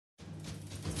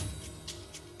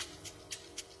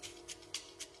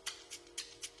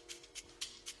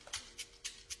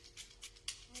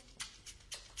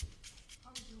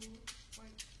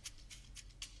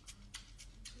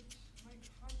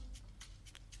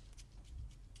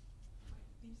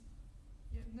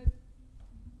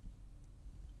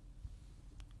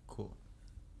cool.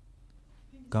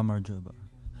 Gamarjoba.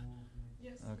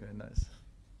 Okay, nice.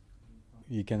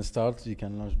 You can start, you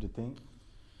can launch the thing.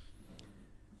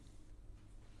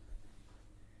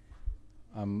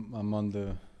 I'm on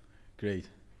the... Great.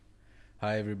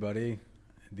 Hi, everybody.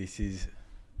 This is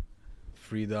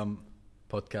Freedom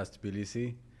Podcast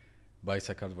Tbilisi by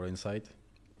CANADABALL Insight.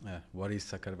 What is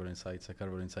CANADABALL Insight?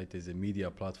 CANADABALL Insight is a media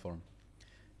platform,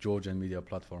 Georgian media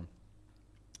platform.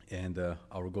 And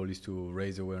our goal is to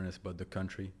raise awareness about the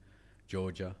country,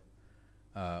 Georgia.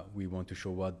 We want to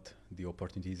show what the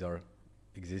opportunities are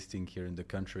existing here in the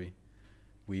country.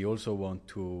 We also want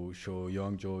to show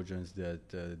young Georgians that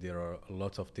there are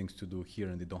lots of things to do here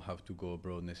and they don't have to go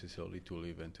abroad necessarily to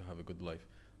live and to have a good life.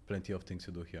 Plenty of things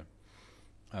to do here.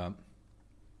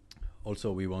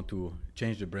 Also, we want to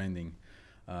change the branding.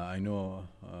 I know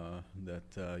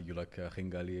that you like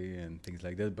Khingali and things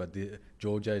like that, but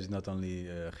Georgia is not only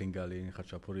Khingali and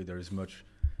Khachapuri. There is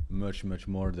much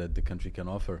more that the country can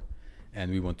offer,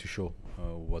 and we want to show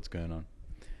what's going on.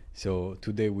 So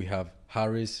today we have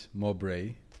Harris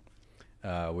Mowbray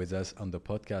with us on the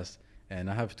podcast, and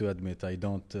I have to admit I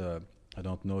don't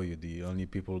know you. The only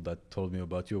people that told me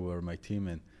about you were my team,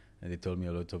 and they told me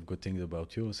a lot of good things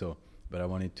about you. But I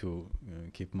wanted to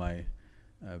keep my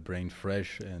brain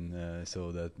fresh, and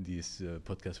so that this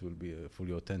podcast will be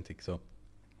fully authentic. So,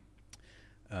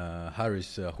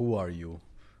 Harris, who are you?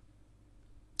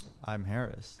 I'm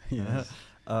Harris. Yes.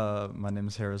 My name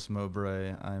is Harris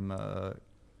Mowbray. I'm a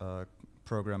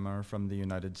programmer from the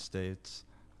United States.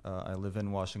 I live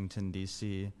in Washington,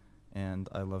 D.C., and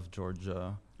I love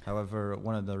Georgia. However,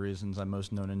 one of the reasons I'm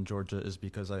most known in Georgia is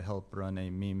because I help run a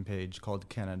meme page called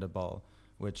CANADABALL,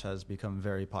 which has become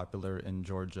very popular in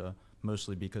Georgia,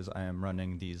 mostly because I am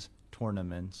running these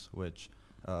tournaments which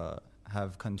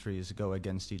have countries go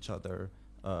against each other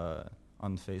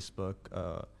on Facebook.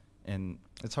 And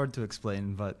it's hard to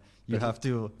explain, but you have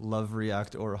to love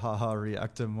react or haha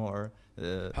react to more.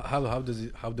 How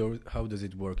does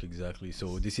it work exactly?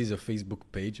 So this is a Facebook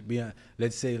page.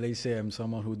 Let's say I'm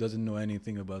someone who doesn't know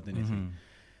anything about anything.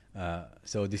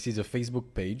 So this is a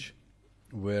Facebook page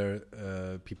where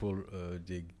people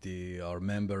they are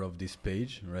member of this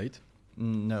page, right?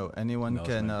 No, anyone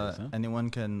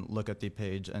can look at the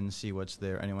page and see what's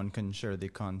there. Anyone can share the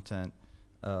content.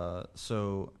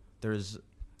 So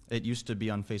it used to be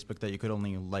on Facebook that you could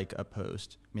only like a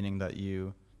post, meaning that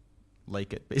you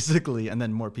like it basically, and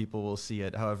then more people will see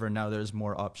it. However, now there's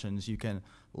more options. You can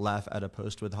laugh at a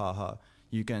post with haha.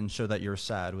 You can show that you're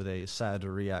sad with a sad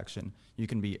reaction. You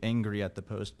can be angry at the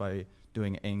post by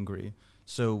doing angry.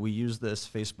 So we use this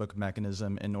Facebook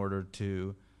mechanism in order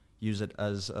to use it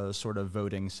as a sort of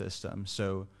voting system.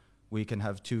 So we can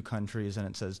have two countries and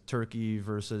it says Turkey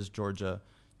versus Georgia.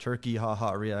 Turkey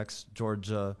haha reacts,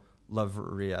 Georgia love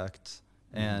reacts.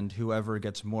 And whoever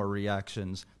gets more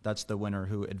reactions, that's the winner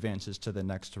who advances to the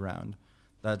next round.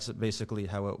 That's basically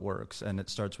how it works. And it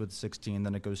starts with 16,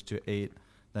 then it goes to 8,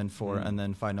 then 4, and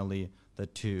then finally the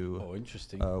two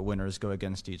winners go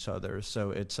against each other.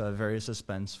 So it's very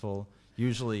suspenseful.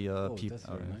 Usually, that's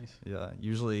very nice. Yeah.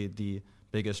 Usually, the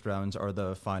biggest rounds are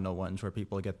the final ones where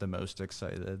people get the most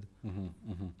excited.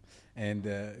 And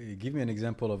give me an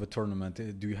example of a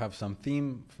tournament. Do you have some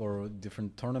theme for a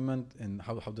different tournament, and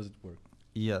how does it work?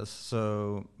 Yes.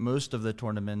 So most of the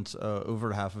tournaments,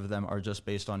 over half of them are just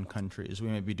based on countries. We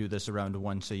maybe do this around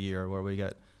once a year, where we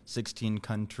get 16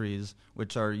 countries,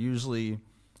 which are usually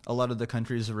a lot of the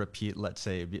countries repeat. Let's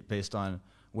say based on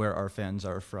where our fans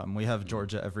are from. We have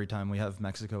Georgia every time, we have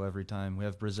Mexico every time, we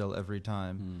have Brazil every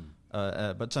time.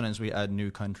 But sometimes we add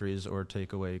new countries or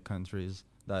take away countries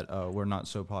that were not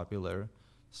so popular.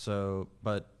 So,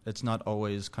 but it's not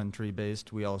always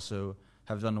country-based. We also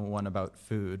have done one about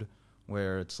food,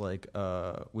 where it's like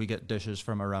we get dishes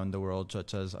from around the world,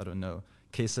 such as, I don't know,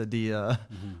 quesadilla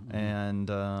and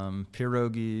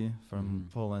pierogi from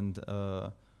Poland.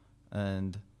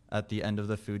 And at the end of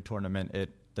the food tournament,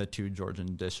 the two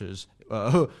Georgian dishes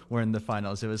were in the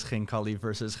finals. It was Khingali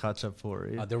versus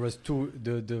Khachapuri. There was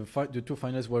the two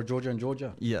finals were Georgia and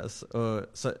Georgia? Yes.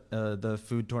 So the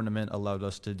food tournament allowed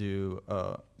us to do,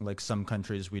 like some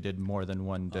countries we did more than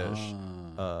one dish.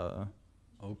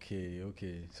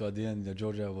 Okay. So at the end,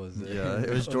 Georgia was... it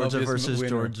was Georgia versus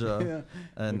Georgia.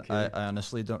 And okay. I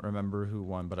honestly don't remember who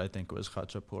won, but I think it was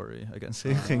Khachapuri against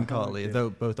Khingali,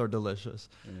 though both are delicious.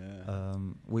 Yeah.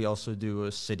 We also do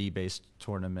a city-based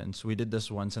tournaments. We did this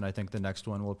once, and I think the next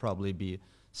one will probably be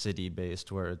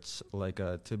city-based, where it's like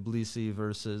Tbilisi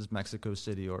versus Mexico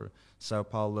City, or Sao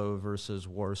Paulo versus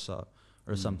Warsaw,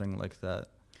 or something like that.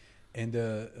 And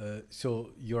so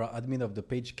you're admin of the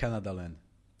page CANADABALL.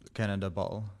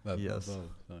 CANADABALL, yes.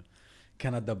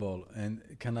 CANADABALL. And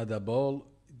CANADABALL,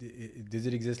 does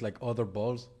it exist like other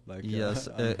balls? Like yes,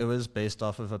 it was based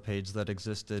off of a page that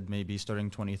existed maybe starting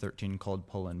 2013 called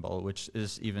Poland Ball, which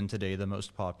is even today the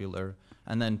most popular.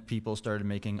 And then people started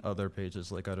making other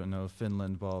pages like, I don't know,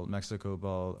 Finland Ball, Mexico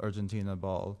Ball, Argentina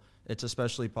Ball. It's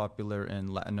especially popular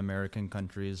in Latin American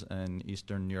countries and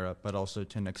Eastern Europe, but also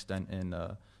to an extent in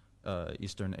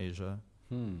Eastern Asia.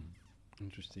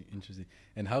 Interesting.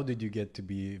 And how did you get to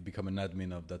become an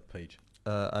admin of that page?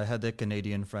 I had a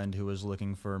Canadian friend who was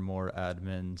looking for more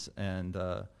admins, and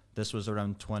this was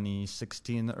around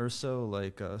 2016 or so,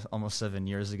 like almost 7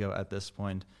 years ago at this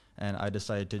point, and I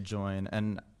decided to join.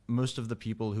 And most of the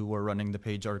people who were running the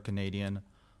page are Canadian,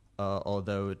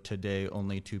 although today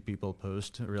only 2 people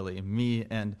post, really, me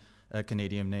and a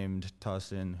Canadian named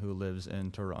Tassin who lives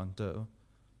in Toronto.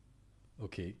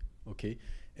 Okay.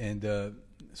 And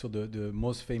so the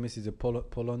most famous is the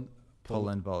Poland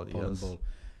Ball, yes. Ball.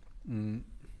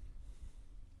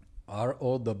 Are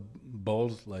all the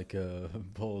balls like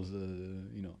balls?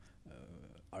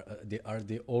 Are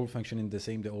they all functioning the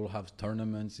same? They all have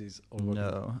tournaments?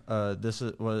 No.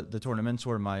 The tournaments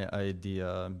were my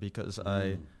idea because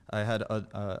I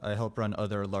help run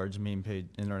other large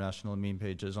international meme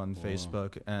pages on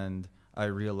Facebook, and I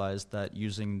realized that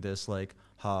using this like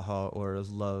haha or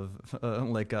love,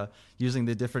 using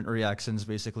the different reactions,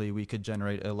 basically we could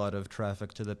generate a lot of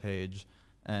traffic to the page,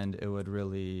 and it would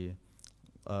really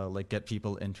get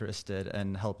people interested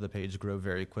and help the page grow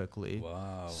very quickly.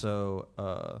 Wow. So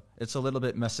it's a little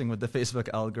bit messing with the Facebook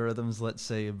algorithms, let's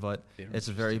say, but it's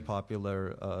very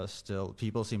popular still.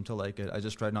 People seem to like it. I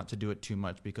just try not to do it too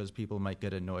much because people might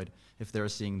get annoyed if they're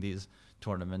seeing these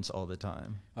tournaments all the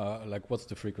time. Like what's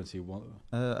the frequency?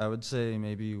 I would say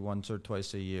maybe once or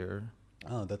twice a year.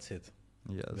 Oh, that's it.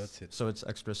 Yes. That's it. So it's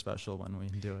extra special when we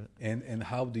do it. And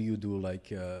how do you do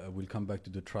we'll come back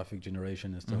to the traffic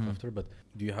generation and stuff after, but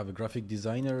do you have a graphic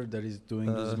designer that is doing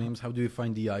those memes? How do you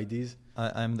find the ideas?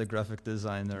 I'm the graphic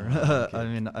designer. Okay. I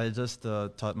mean, I just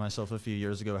taught myself a few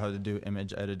years ago how to do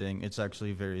image editing. It's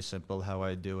actually very simple how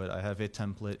I do it. I have a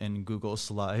template in Google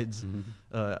Slides.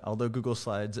 Although Google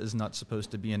Slides is not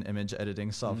supposed to be an image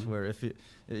editing software, if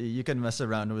you can mess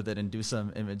around with it and do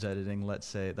some image editing, let's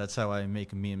say. That's how I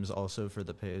make memes also for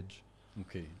the page.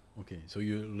 Okay. So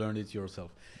you learned it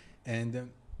yourself. And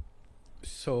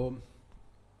so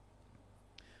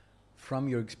from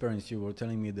your experience, you were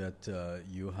telling me that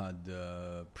you had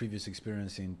previous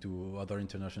experience into other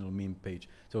international meme page.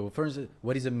 So first,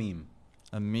 what is a meme?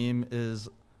 A meme is,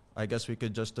 I guess we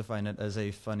could just define it as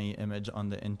a funny image on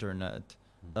the internet.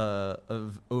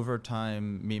 Over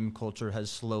time, meme culture has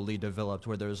slowly developed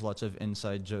where there's lots of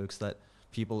inside jokes that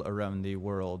people around the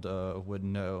world would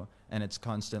know, and it's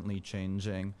constantly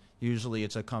changing. Usually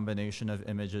it's a combination of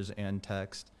images and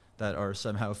text that are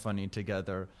somehow funny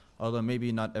together, although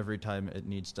maybe not every time it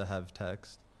needs to have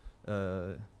text.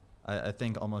 I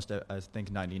think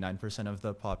 99% of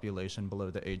the population below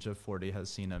the age of 40 has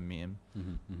seen a meme.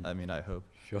 I mean, I hope.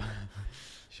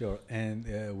 Sure. And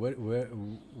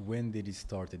when did it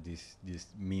start? This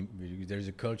meme? There's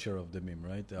a culture of the meme,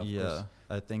 right? Of course.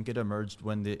 I think it emerged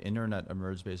when the internet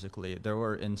emerged. Basically, there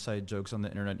were inside jokes on the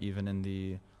internet even in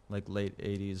the late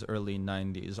 80s, early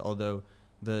 90s. Although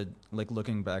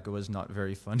looking back, it was not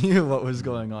very funny what was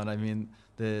going on. I mean,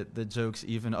 the jokes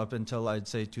even up until I'd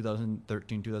say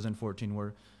 2013, 2014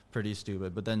 were pretty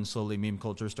stupid. But then slowly meme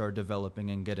culture started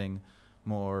developing and getting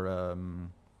more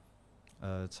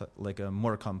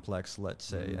more complex, let's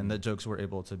say, and the jokes were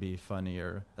able to be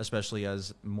funnier, especially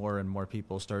as more and more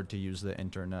people started to use the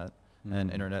internet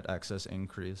and internet access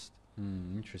increased.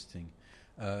 Interesting.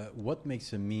 What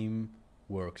makes a meme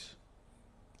works?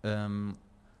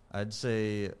 I'd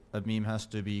say a meme has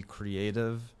to be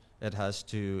creative. It has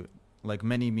to,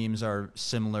 many memes are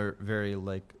similar, very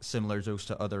similar jokes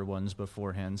to other ones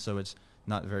beforehand, so it's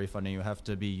not very funny. You have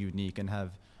to be unique and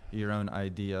have your own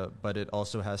idea, but it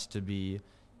also has to be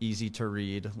easy to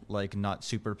read, not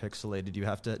super pixelated. You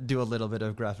have to do a little bit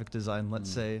of graphic design, let's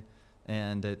say,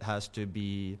 and it has to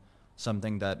be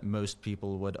something that most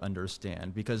people would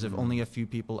understand, because if only a few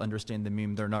people understand the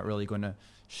meme, they're not really going to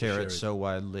share it so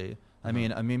widely. I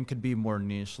mean, a meme could be more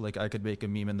niche. I could make a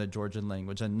meme in the Georgian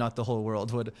language and not the whole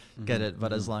world would get it,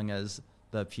 but as long as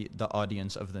the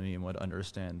audience of the meme would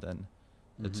understand, then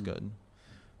it's good.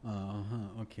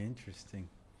 Okay, interesting.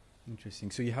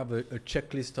 So you have a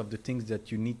checklist of the things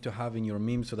that you need to have in your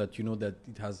meme so that you know that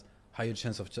it has higher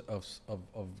chance of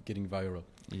getting viral.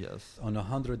 Yes. On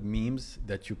 100 memes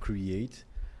that you create,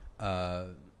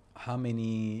 how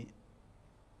many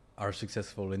are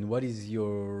successful, and what is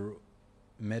your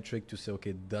metric to say,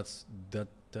 okay, that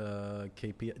meme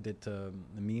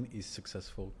is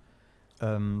successful?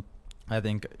 I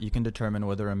think you can determine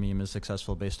whether a meme is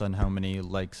successful based on how many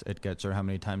likes it gets or how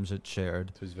many times it's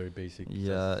shared. So it's very basic.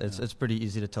 Yeah, it's pretty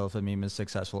easy to tell if a meme is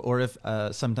successful. Or if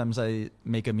sometimes I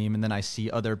make a meme and then I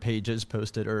see other pages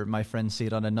posted or my friends see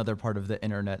it on another part of the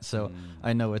internet. So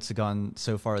I know it's gone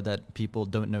so far that people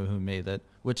don't know who made it,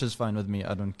 which is fine with me.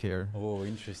 I don't care. Oh,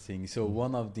 interesting. So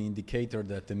one of the indicators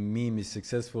that the meme is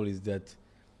successful is that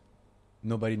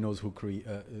nobody knows who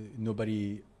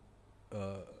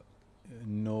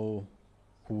know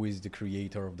who is the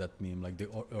creator of that meme, like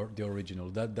the original.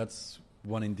 That's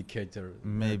one indicator.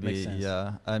 Maybe,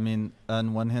 yeah. I mean,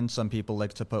 on one hand, some people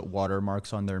like to put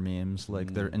watermarks on their memes,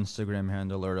 like their Instagram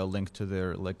handle or a link to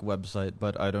their like website,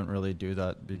 but I don't really do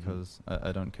that because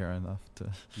I don't care enough to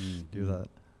do that.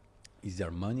 Is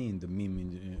there money in the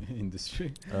meme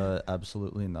industry?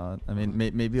 Absolutely not. I mean,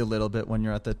 maybe a little bit when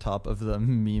you're at the top of the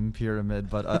meme pyramid,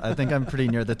 but I think I'm pretty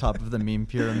near the top of the meme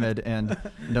pyramid, and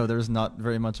no, there's not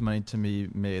very much money to be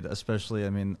made, especially, I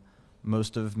mean,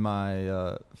 most of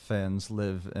my fans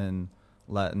live in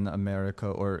Latin America,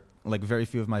 or like very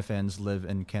few of my fans live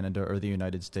in Canada or the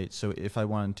United States. So if I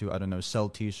wanted to, I don't know, sell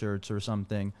T-shirts or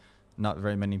something, not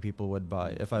very many people would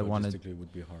buy. If I wanted, logistically, it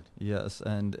would be hard. Yes,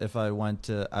 and if I want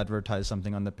to advertise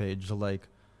something on the page, like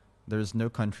there's no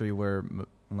country where,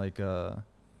 like, I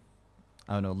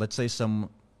don't know, let's say some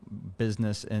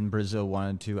business in Brazil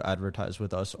wanted to advertise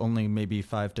with us. Only maybe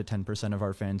 5 to 10% of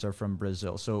our fans are from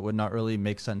Brazil, so it would not really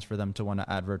make sense for them to want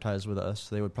to advertise with us.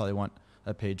 They would probably want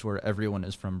a page where everyone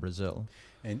is from Brazil.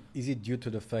 And is it due to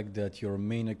the fact that your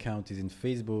main account is in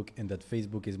Facebook and that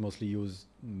Facebook is mostly used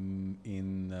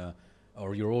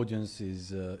or your audience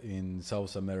is in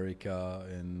South America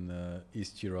and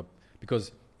East Europe?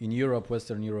 Because in Europe,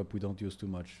 Western Europe, we don't use too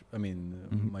much. I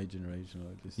mean, my generation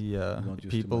at least. Yeah,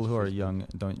 people who are young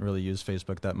don't really use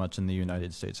Facebook that much in the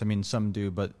United States. I mean, some do,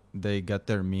 but they get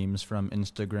their memes from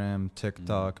Instagram,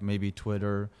 TikTok, maybe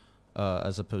Twitter,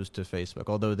 as opposed to Facebook.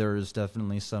 Although there is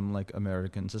definitely some like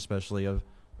Americans, especially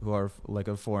who are like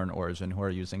of foreign origin, who are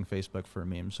using Facebook for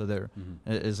memes. So there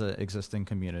is an existing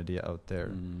community out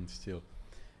there. Still,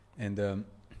 and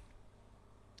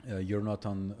you're not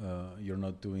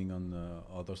doing on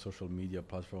other social media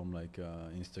platform like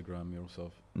Instagram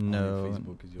yourself. No, only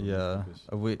Facebook is your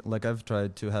focus. I've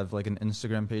tried to have like an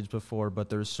Instagram page before, but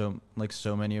there's so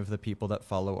many of the people that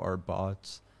follow are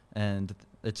bots, and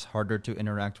it's harder to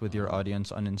interact with your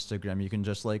audience on Instagram. You can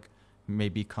just like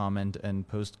maybe comment and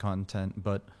post content,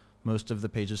 but most of the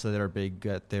pages that are big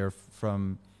get there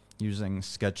from using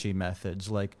sketchy methods.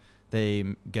 Like they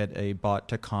get a bot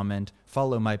to comment,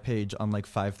 follow my page on like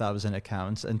 5,000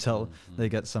 accounts until they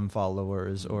get some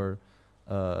followers, or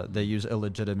they use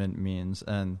illegitimate means.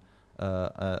 And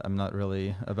I'm not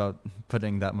really about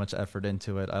putting that much effort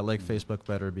into it. I like Facebook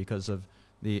better because of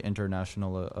the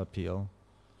international appeal.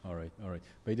 All right.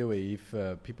 By the way, if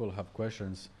people have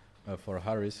questions for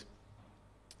Harris,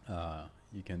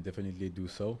 you can definitely do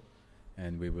so,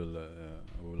 and we will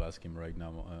ask him right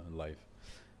now live.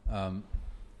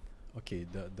 Okay,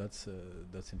 that's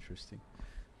interesting.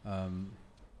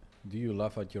 Do you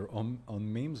laugh at your own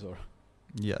memes, or?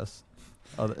 Yes.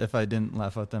 If I didn't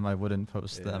laugh at them, I wouldn't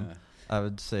post them. I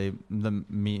would say the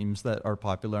memes that are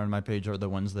popular on my page are the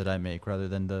ones that I make, rather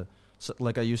than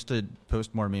like I used to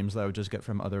post more memes that I would just get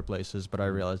from other places, but I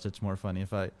realized it's more funny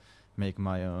if I make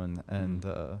my own.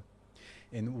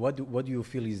 And what do you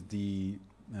feel is the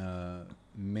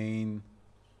main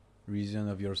reason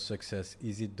of your success?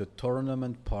 Is it the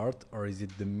tournament part, or is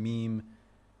it the meme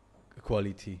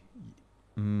quality?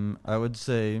 I would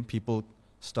say people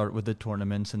start with the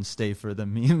tournaments and stay for the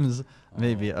memes,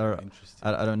 maybe. Or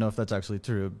I don't know if that's actually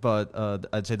true, but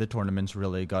I'd say the tournaments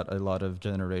really got a lot of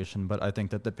generation. But I think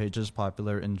that the page is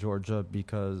popular in Georgia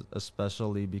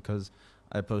especially because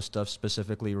I post stuff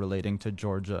specifically relating to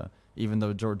Georgia. Even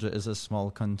though Georgia is a small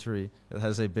country, it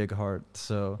has a big heart.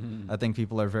 So I think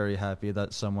people are very happy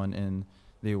that someone in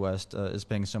the West is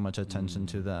paying so much attention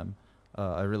to them.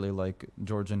 I really like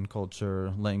Georgian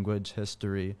culture, language,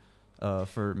 history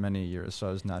for many years, so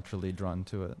I was naturally drawn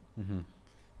to it.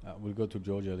 We'll go to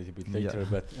Georgia a little bit later,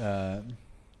 but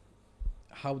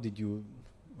how did you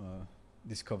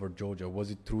discover Georgia?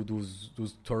 Was it through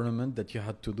those tournaments that you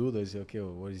had to do? They say, okay,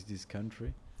 well, what is this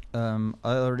country? I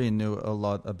already knew a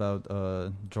lot about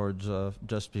Georgia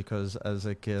just because as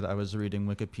a kid I was reading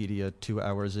Wikipedia 2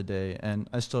 hours a day, and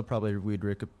I still probably read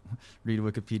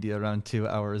Wikipedia around 2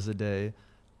 hours a day.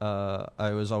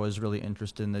 I was always really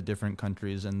interested in the different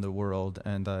countries in the world,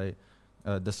 and I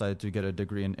decided to get a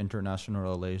degree in international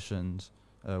relations,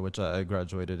 which I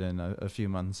graduated in a few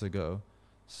months ago.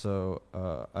 So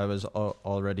I was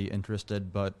already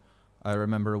interested, but I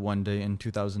remember one day in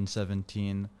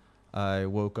 2017, I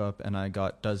woke up and I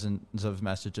got dozens of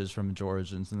messages from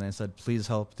Georgians, and they said, "Please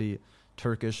help, the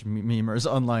Turkish memers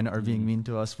online are being mean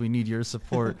to us. We need your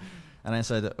support." And I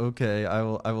said, "Okay, I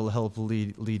will help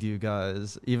lead you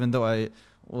guys." Even though I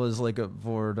was like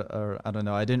bored, or I don't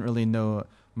know, I didn't really know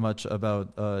much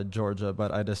about Georgia,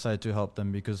 but I decided to help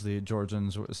them because the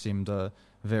Georgians seemed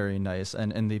very nice.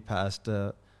 And in the past,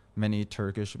 many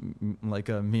Turkish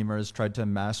memers tried to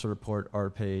mass report our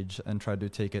page and tried to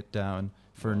take it down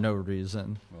for no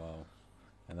reason. Wow.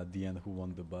 And at the end, who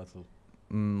won the battle?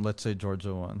 Let's say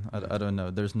Georgia won. I don't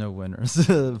know. There's no winners,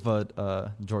 but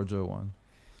Georgia won.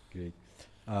 Great.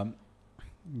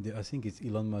 I think it's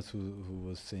Elon Musk who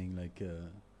was saying like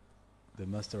the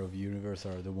master of the universe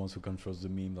are the ones who controls the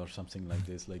meme or something like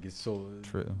this. Like it's so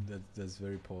true. That's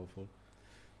very powerful.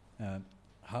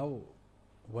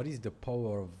 What is the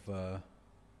power of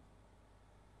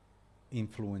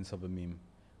influence of a meme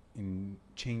in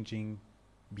changing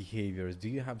behaviors? Do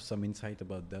you have some insight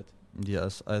about that?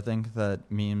 Yes, I think that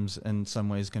memes in some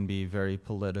ways can be very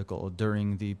political.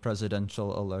 During the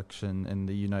presidential election in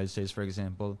the United States, for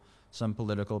example, some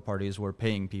political parties were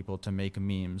paying people to make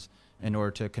memes in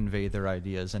order to convey their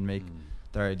ideas and make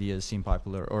their ideas seem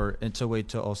popular. Or it's a way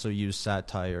to also use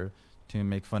satire to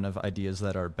make fun of ideas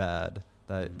that are bad,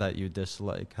 that you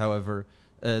dislike. However,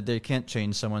 they can't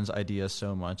change someone's idea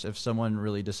so much. If someone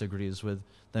really disagrees with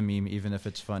the meme, even if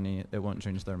it's funny, it won't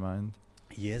change their mind.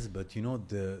 Yes, but you know,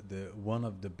 the one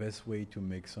of the best way to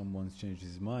make someone change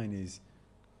his mind is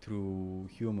through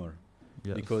humor.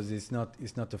 Yes. Because it's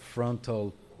not a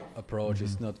frontal approach.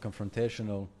 It's not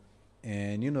confrontational,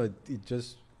 and you know it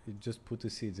just put the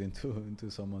seeds into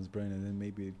someone's brain, and then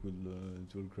maybe it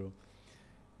will grow.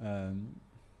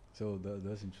 So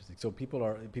that's interesting. So people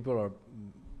are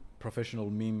professional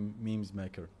memes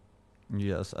maker.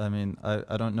 Yes, I mean,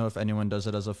 I don't know if anyone does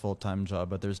it as a full-time job,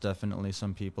 but there's definitely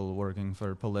some people working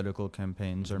for political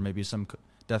campaigns, or maybe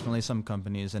definitely some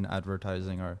companies in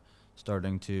advertising are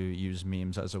starting to use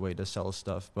memes as a way to sell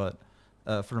stuff. But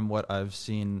from what I've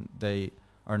seen, they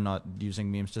are not using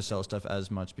memes to sell stuff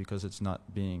as much because it's not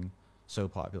being so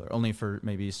popular. Only for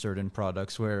maybe certain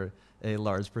products where a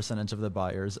large percentage of the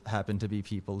buyers happen to be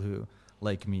people who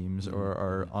like memes or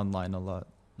are online a lot.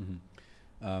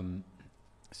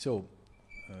 So,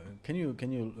 can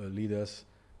you lead us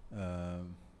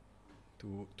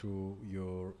to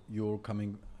your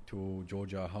coming to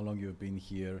Georgia? How long you've been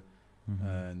here,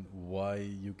 and why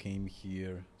you came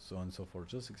here, so on and so forth.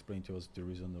 Just explain to us the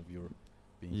reason of your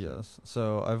being here. Yes.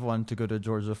 So I've wanted to go to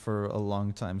Georgia for a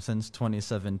long time, since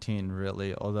 2017,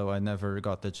 really. Although I never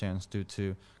got the chance due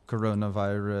to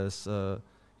coronavirus,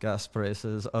 gas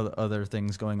prices, other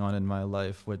things going on in my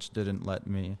life, which didn't let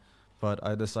me. But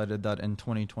I decided that in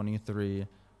 2023,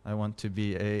 I want to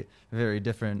be a very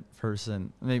different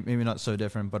person. Maybe not so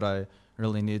different, but I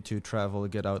really need to travel,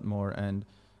 get out more, and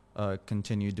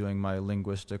continue doing my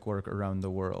linguistic work around the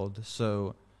world.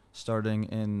 So starting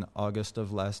in August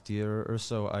of last year or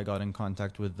so, I got in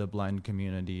contact with the blind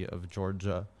community of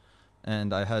Georgia.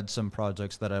 And I had some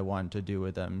projects that I wanted to do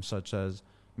with them, such as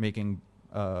making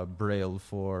Braille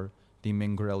for the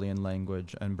Mingrelian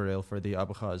language and Braille for the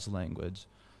Abkhaz language.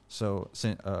 So,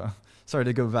 sorry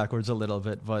to go backwards a little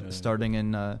bit, but starting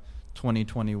in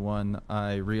 2021,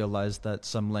 I realized that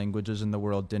some languages in the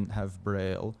world didn't have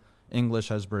Braille. English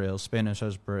has Braille, Spanish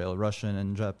has Braille, Russian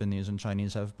and Japanese and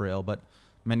Chinese have Braille, but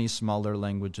many smaller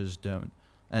languages don't.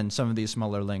 And some of these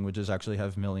smaller languages actually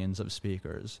have millions of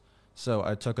speakers. So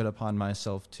I took it upon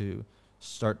myself to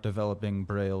start developing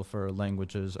Braille for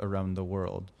languages around the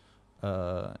world,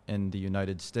 in the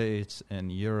United States, in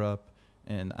Europe,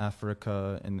 in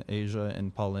Africa, in Asia,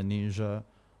 in Polynesia,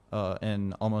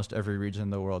 in almost every region in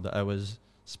the world. I was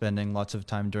spending lots of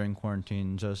time during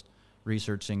quarantine just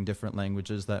researching different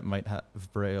languages that might have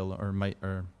Braille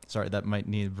that might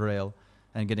need Braille,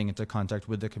 and getting into contact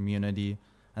with the community,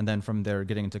 and then from there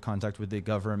getting into contact with the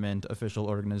government, official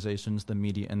organizations, the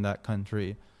media in that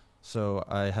country. So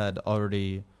I had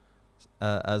already,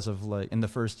 as of in the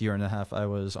first year and a half, I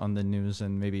was on the news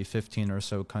in maybe 15 or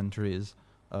so countries,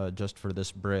 just for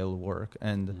this Braille work.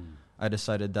 And I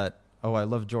decided that, I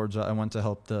love Georgia. I want to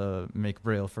help make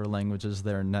Braille for languages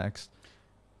there next.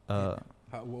 Why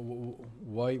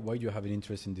do you have an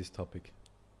interest in this topic?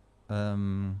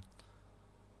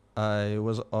 I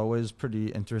was always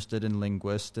pretty interested in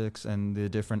linguistics and the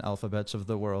different alphabets of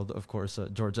the world. Of course,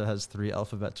 Georgia has 3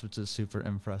 alphabets, which is super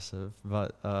impressive.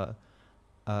 But 4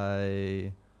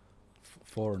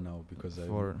 now, because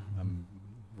I'm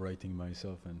writing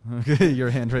myself. And okay, your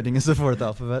handwriting is the 4th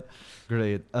alphabet.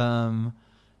 Great.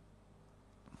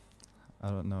 I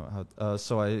don't know how.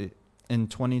 In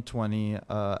 2020,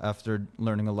 after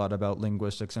learning a lot about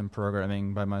linguistics and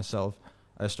programming by myself,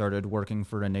 I started working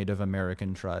for a Native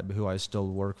American tribe who I still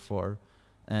work for,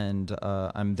 and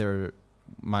I'm there.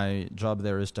 My job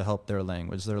there is to help their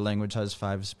language. Their language has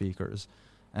 5 speakers,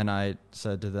 and I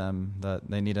said to them that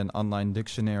they need an online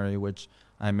dictionary, which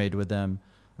I made with them,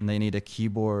 and they need a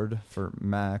keyboard for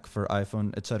Mac, for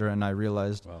iPhone, etc. And I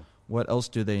realized, Wow. what else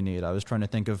do they need? I was trying to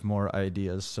think of more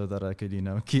ideas so that I could,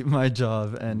 keep my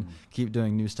job and keep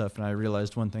doing new stuff. And I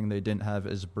realized one thing they didn't have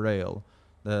is Braille.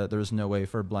 There's no way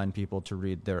for blind people to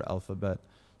read their alphabet.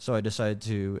 So I decided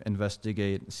to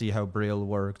investigate, see how Braille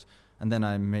worked, and then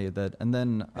I made that. And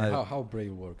then how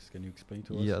Braille works? Can you explain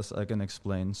to us? Yes, I can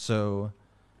explain. So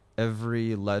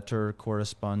every letter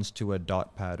corresponds to a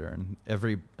dot pattern.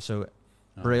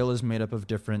 Braille is made up of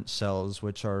different cells,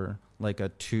 which are like a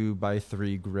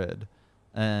 2x3 grid,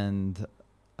 and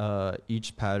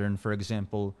each pattern, for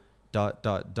example, ...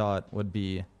 would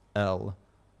be L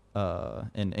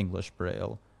in English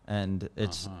Braille, and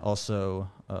it's also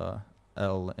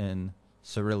L in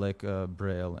Cyrillic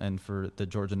Braille, and for the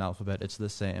Georgian alphabet, it's the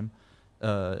same.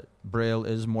 Braille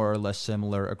is more or less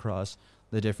similar across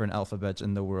the different alphabets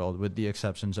in the world, with the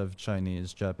exceptions of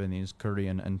Chinese, Japanese,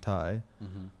 Korean, and Thai.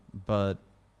 But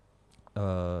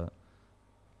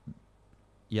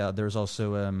there's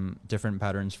also different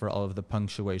patterns for all of the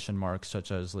punctuation marks,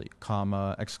 such as like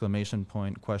comma, exclamation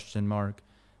point, question mark,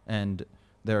 and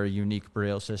there are unique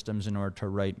Braille systems in order to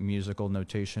write musical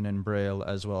notation in Braille,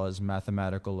 as well as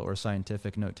mathematical or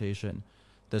scientific notation.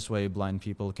 This way, blind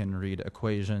people can read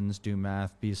equations, do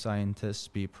math, be scientists,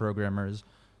 be programmers.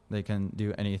 They can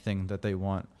do anything that they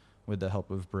want with the help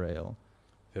of Braille.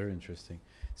 Very interesting.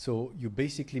 So you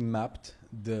basically mapped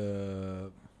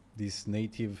this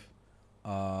native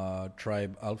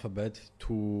tribe alphabet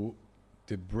to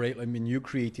the Braille. I mean, you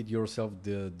created yourself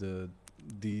the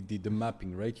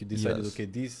mapping, right? You decided, Yes. okay,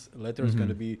 this letter is going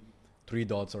to be 3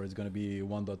 dots, or it's going to be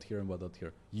 1 dot here and 1 dot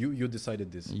here. You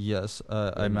decided this. Yes,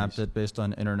 I mapped it based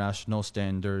on international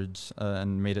standards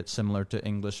and made it similar to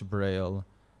English Braille,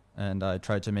 and I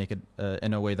tried to make it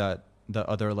in a way that the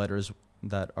other letters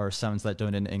that are sounds that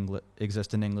don't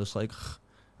exist in English, like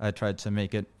I tried to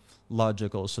make it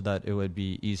logical so that it would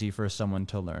be easy for someone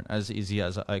to learn, as easy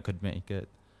as I could make it.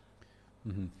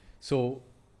 So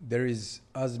there is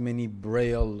as many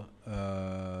Braille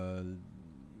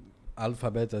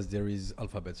alphabet as there is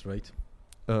alphabets, right?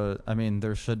 I mean,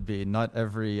 there should be. Not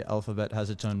every alphabet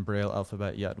has its own Braille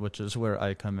alphabet yet, which is where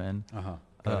I come in.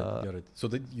 Got it. So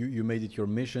that you made it your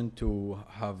mission to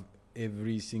have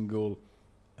every single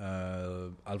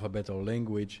alphabet or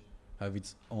language have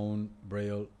its own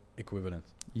Braille equivalent.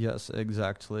 Yes,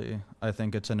 exactly. I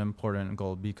think it's an important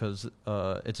goal because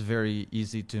it's very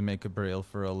easy to make a Braille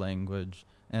for a language,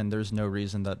 and there's no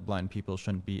reason that blind people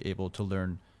shouldn't be able to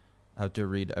learn how to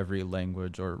read every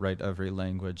language or write every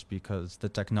language, because the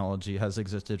technology has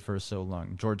existed for so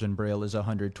long. Georgian Braille is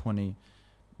 120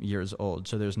 years old,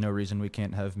 so there's no reason we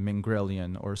can't have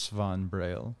Mingrelian or Svan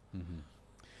Braille.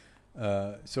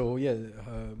 The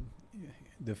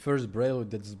first Braille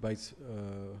that's by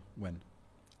when?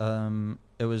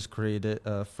 It was created.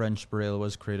 French Braille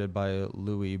was created by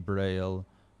Louis Braille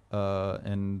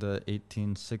in the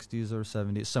 1860s or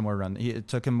 70s, somewhere around. It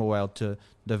took him a while to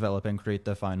develop and create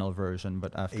the final version,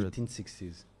 but after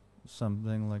 1860s,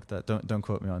 something like that. Don't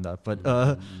quote me on that, but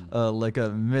like a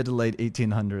mid-late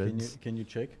 1800s. Can you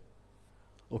check?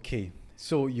 Okay,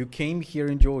 so you came here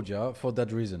in Georgia for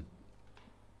that reason.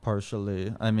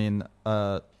 Partially. I mean,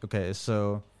 okay,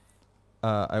 so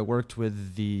I worked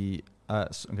with the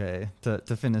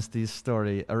to finish the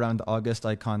story, around August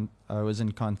I was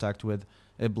in contact with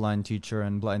a blind teacher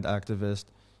and blind activist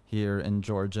here in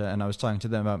Georgia, and I was talking to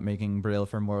them about making Braille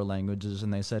for more languages,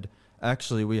 and they said,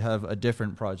 actually, we have a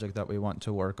different project that we want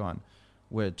to work on,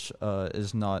 which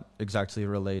is not exactly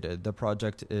related. The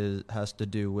project has to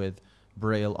do with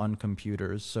Braille on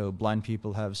computers. So blind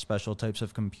people have special types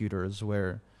of computers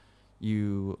where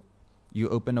you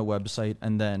open a website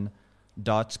and then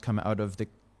dots come out of the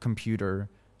computer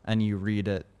and you read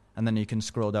it, and then you can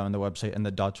scroll down the website and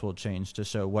the dots will change to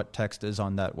show what text is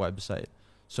on that website.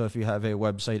 So if you have a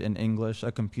website in English,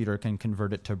 a computer can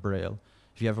convert it to Braille.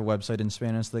 If you have a website in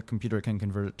Spanish, the computer can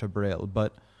convert it to Braille.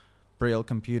 But Braille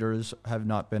computers have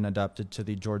not been adapted to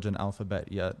the Georgian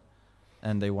alphabet yet,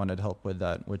 and they wanted help with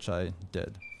that, which I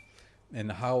did.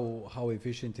 And how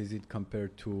efficient is it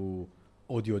compared to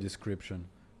audio description?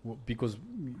 Because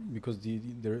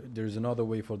there's another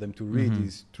way for them to read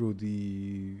is through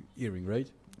the hearing, right?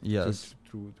 Yes.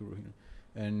 So through hearing.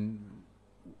 And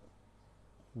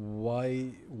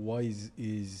why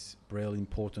is Braille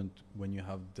important when you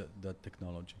have that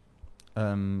technology?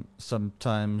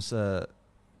 Sometimes,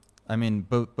 I mean,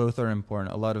 both are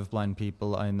important. A lot of blind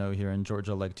people I know here in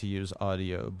Georgia like to use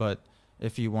audio, but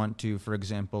if you want to, for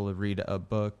example, read a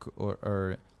book,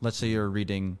 or let's say you're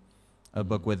reading a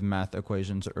book with math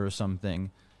equations or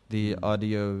something, the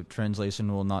audio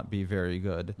translation will not be very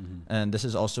good. And this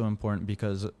is also important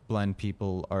because blind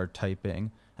people are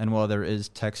typing. And while there is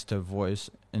text to voice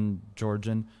in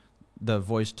Georgian, the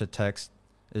voice to text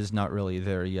is not really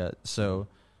there yet. So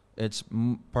it's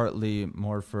partly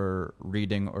more for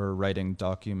reading or writing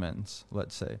documents,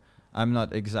 let's say. I'm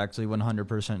not exactly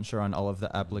 100% sure on all of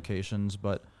the applications,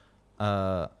 but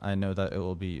I know that it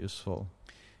will be useful.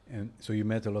 And so you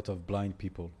met a lot of blind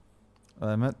people.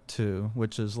 I met 2,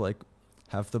 which is like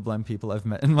half the blind people I've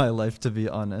met in my life, to be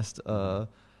honest.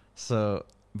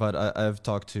 But I've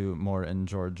talked to more in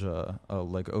Georgia,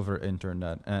 like over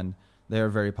internet, and they are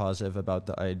very positive about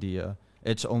the idea.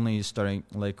 It's only starting,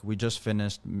 like we just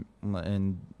finished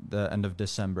in the end of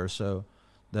December, so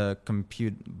the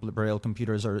Braille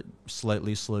computers are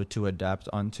slightly slow to adapt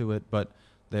onto it, but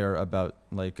they're about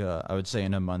like, I would say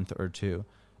in a month or 2,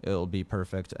 it'll be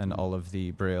perfect, and all of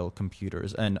the Braille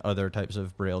computers and other types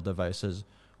of Braille devices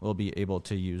will be able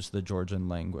to use the Georgian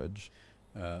language.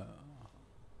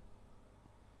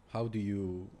 How do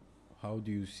you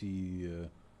see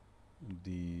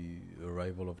the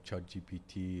arrival of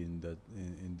ChatGPT in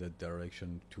that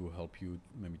direction to help you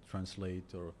maybe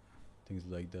translate or things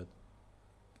like that?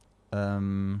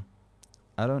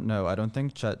 I don't know. I don't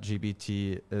think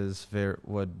ChatGPT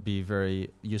would be very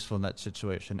useful in that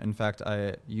situation. In fact,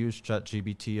 I used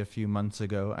ChatGPT a few months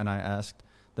ago, and I asked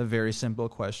the very simple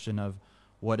question of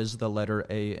what is the letter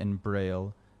A in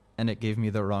Braille, and it gave me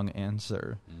the wrong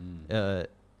answer.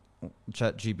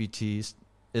 ChatGPT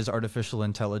is artificial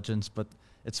intelligence, but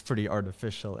it's pretty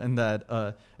artificial in that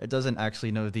it doesn't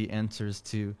actually know the answers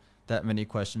to that many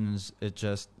questions. It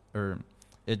just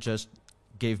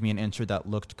gave me an answer that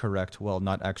looked correct while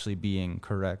not actually being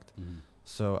correct.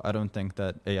 So I don't think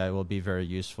that AI will be very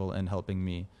useful in helping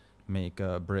me make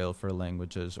Braille for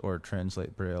languages or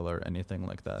translate Braille or anything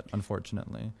like that,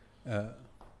 unfortunately.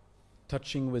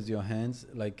 Touching with your hands,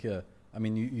 like, I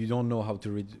mean, you don't know how to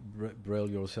read Braille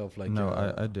yourself, like.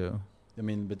 No, I do. I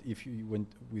mean, but if you went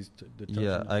with the touching.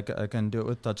 Yeah, I can do it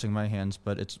with touching my hands,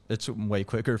 but it's way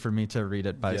quicker for me to read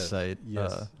it by sight.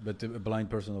 Yes, but a blind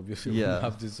person obviously won't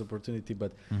have this opportunity.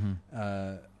 But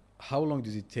how long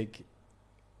does it take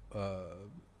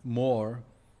more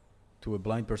to a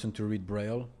blind person to read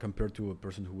Braille compared to a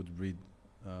person who would read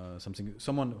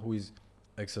someone who is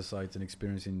exercised and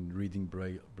experienced in reading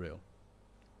Braille?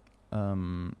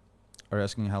 Are you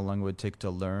asking how long it would take to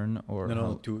learn, or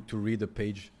no, to read a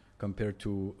page compared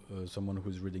to someone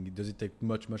who's reading it? Does it take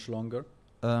much longer?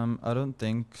 I don't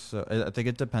think so. I think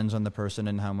it depends on the person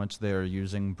and how much they are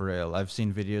using Braille. I've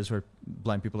seen videos where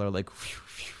blind people are like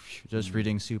just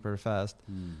reading super fast.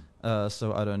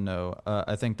 So I don't know.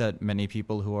 I think that many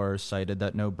people who are sighted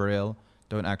that know Braille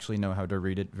don't actually know how to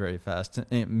read it very fast,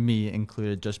 me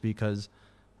included, just because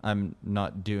I'm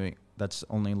not doing. That's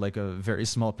only like a very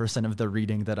small % of the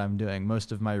reading that I'm doing.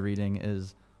 Most of my reading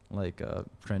is like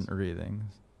print readings.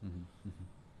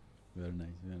 Very nice,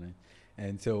 very nice.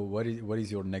 And so, what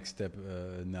is your next step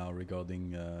now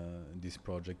regarding this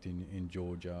project in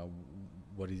Georgia?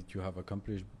 What did you have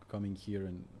accomplished coming here,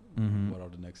 and what are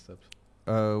the next steps?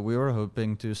 We were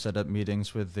hoping to set up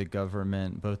meetings with the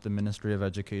government, both the Ministry of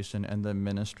Education and the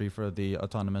Ministry for the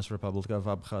Autonomous Republic of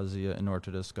Abkhazia, in order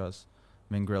to discuss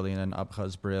Mingrelian and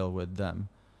Abkhaz Braille with them.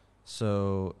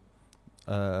 So,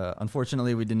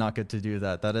 unfortunately, we did not get to do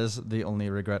that. That is the only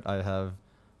regret I have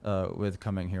with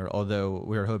coming here, although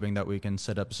we're hoping that we can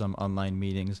set up some online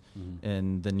meetings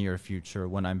in the near future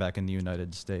when I'm back in the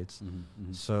United States.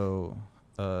 So,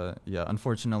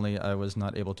 unfortunately, I was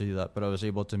not able to do that, but I was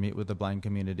able to meet with the blind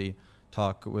community,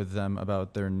 talk with them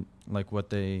about their, like, what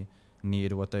they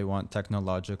need, what they want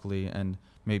technologically, and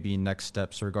maybe next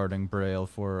steps regarding Braille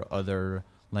for other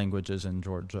languages in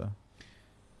Georgia.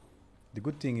 The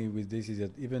good thing with this is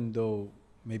that even though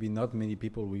maybe not many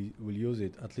people will use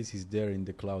it, at least it's there in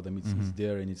the cloud. I mean, it's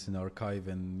there and it's an archive,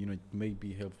 and it may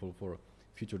be helpful for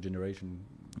future generation.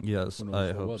 Yes,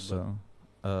 I hope so.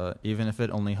 Even if it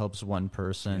only helps one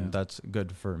person, that's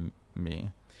good for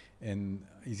me. And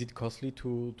is it costly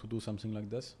to do something like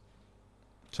this?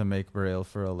 To make Braille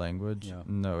for a language? Yeah.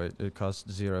 No, it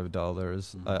costs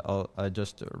 $0. I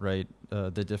just write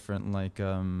the different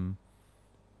how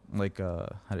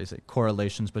do you say,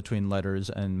 correlations between letters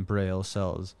and Braille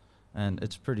cells, and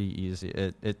it's pretty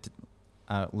easy.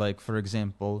 Like, for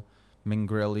example,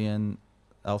 Mingrelian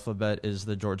alphabet is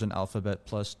the Georgian alphabet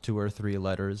plus 2 or 3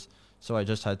 letters. So I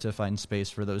just had to find space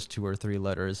for those 2 or 3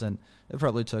 letters, and it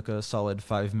probably took a solid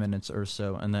 5 minutes or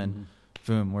so, and then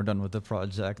boom, we're done with the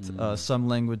project. Some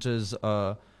languages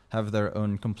have their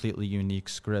own completely unique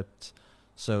script,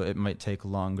 so it might take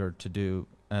longer to do,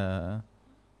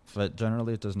 but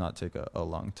generally it does not take a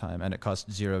long time, and it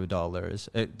costs $0.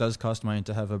 It does cost money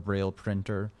to have a Braille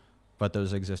printer, but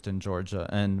those exist in Georgia,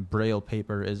 and Braille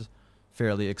paper is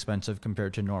fairly expensive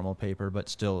compared to normal paper, but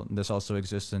still, this also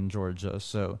exists in Georgia,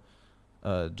 so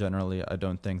generally I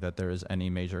don't think that there is any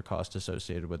major cost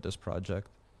associated with this project.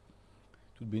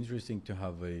 It would be interesting to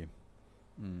have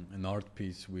an art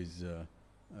piece with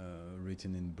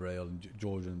written in Braille,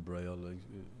 Georgian Braille.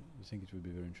 I think it would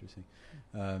be very interesting.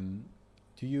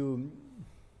 Do you?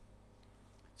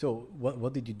 So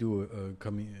what did you do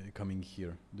coming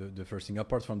here? The first thing,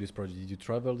 apart from this project, did you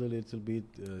travel a little bit?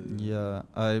 Yeah,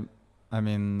 I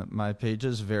mean, my page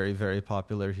is very, very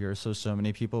popular here, so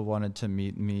many people wanted to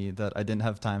meet me that I didn't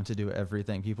have time to do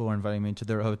everything. People were inviting me to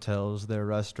their hotels, their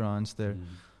restaurants, their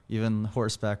even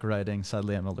horseback riding.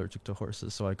 Sadly, I'm allergic to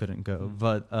horses, so I couldn't go.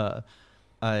 But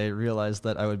I realized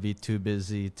that I would be too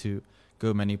busy to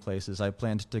go many places. I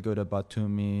planned to go to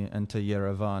Batumi and to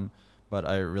Yerevan, but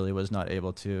I really was not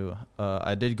able to.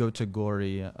 I did go to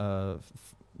Gori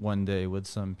one day with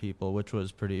some people, which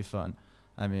was pretty fun.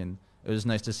 I mean, it was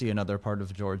nice to see another part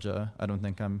of Georgia. I don't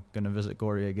think I'm going to visit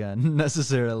Gori again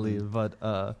necessarily, but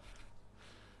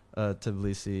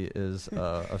Tbilisi is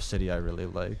a city I really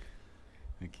like.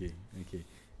 Okay.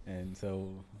 And so,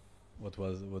 what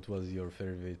was your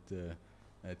favorite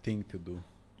thing to do?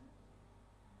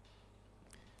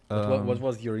 What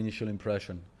was your initial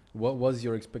impression? What was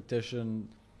your expectation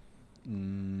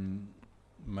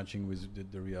matching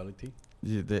with the reality?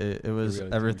 Yeah, it was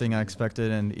everything I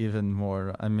expected and even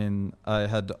more. I mean, I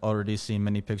had already seen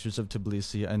many pictures of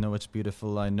Tbilisi. I know it's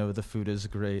beautiful. I know the food is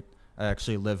great. I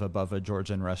actually live above a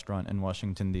Georgian restaurant in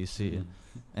Washington, D.C.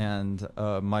 And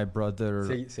my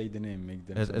brother... Say the name. Make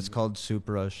them it's called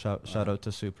Supra. Shout out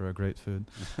to Supra. Great food.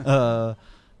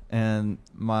 And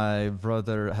my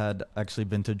brother had actually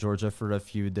been to Georgia for a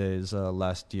few days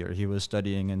last year. He was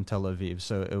studying in Tel Aviv,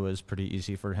 so it was pretty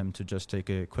easy for him to just take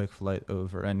a quick flight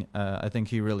over. And I think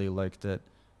he really liked it.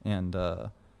 And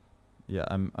yeah,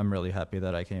 I'm really happy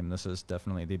that I came. This is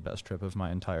definitely the best trip of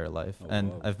my entire life.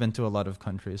 And I've been to a lot of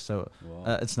countries, so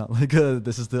it's not like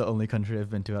this is the only country I've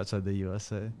been to outside the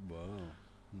USA.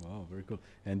 Wow, very cool.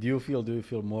 And do you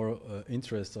feel more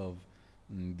interest of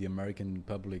the American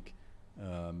public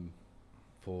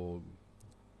for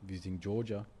visiting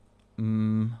Georgia?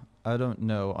 I don't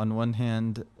know. On one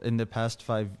hand, in the past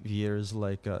 5 years,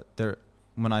 like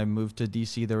when I moved to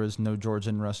DC, there was no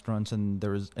Georgian restaurants, and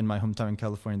there was in my hometown in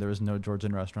California, there was no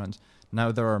Georgian restaurants.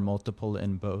 Now there are multiple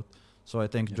in both. So I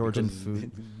think Georgian food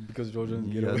because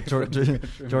Georgians get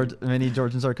away many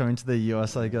Georgians are coming to the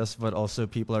U.S., I guess, but also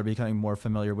people are becoming more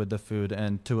familiar with the food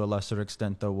and to a lesser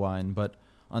extent the wine. But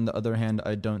on the other hand,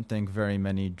 I don't think very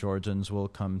many Georgians will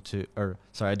come to,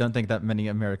 I don't think that many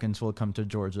Americans will come to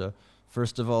Georgia.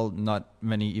 First of all, not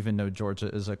many even know Georgia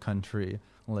is a country.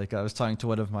 Like, I was talking to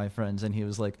one of my friends, and he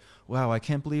was like, wow, I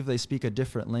can't believe they speak a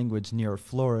different language near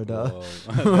Florida,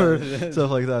 or stuff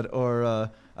like that. Or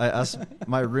I asked,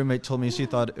 my roommate told me she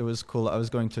thought it was cool I was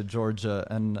going to Georgia,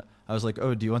 and I was like,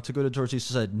 oh, do you want to go to Georgia?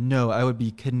 She said, no, I would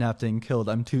be kidnapped and killed.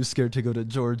 I'm too scared to go to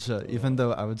Georgia, even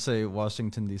though I would say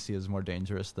Washington, D.C. is more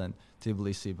dangerous than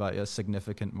Tbilisi by a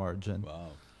significant margin. Wow.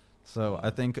 So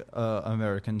I think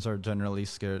Americans are generally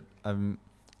scared. I'm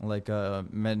like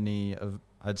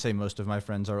I'd say most of my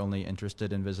friends are only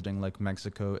interested in visiting like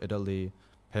Mexico, Italy,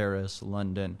 Paris,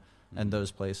 London, and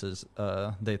those places.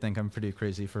 They think I'm pretty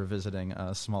crazy for visiting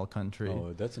a small country.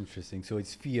 Oh, that's interesting. So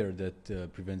it's fear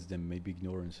that prevents them, maybe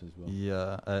ignorance as well.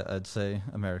 Yeah, I'd say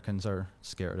Americans are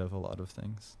scared of a lot of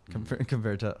things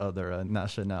compared to other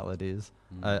nationalities.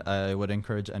 I would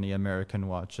encourage any American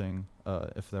watching,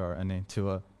 if there are any,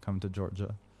 to come to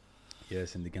Georgia.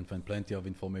 Yes, and they can find plenty of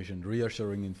information,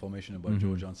 reassuring information about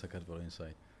Georgia on Sakartvelo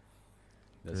inside.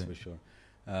 That's for sure.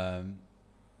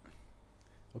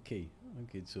 Okay.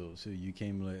 So you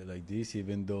came like this,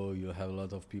 even though you have a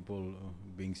lot of people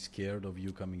being scared of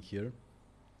you coming here.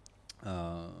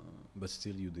 But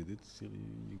still, you did it. Still,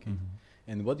 you came.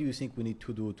 And what do you think we need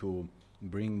to do to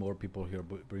bring more people here,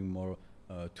 bring more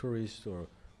tourists or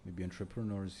maybe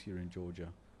entrepreneurs here in Georgia?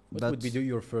 What would be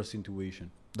your first intuition?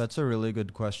 That's a really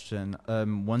good question.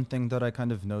 One thing that I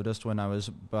kind of noticed when I was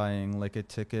buying like a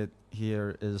ticket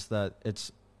here is that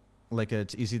it's like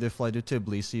it's easy to fly to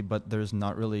Tbilisi, but there's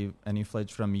not really any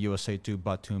flights from USA to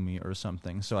Batumi or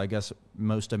something. So I guess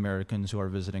most Americans who are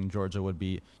visiting Georgia would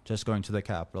be just going to the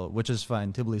capital, which is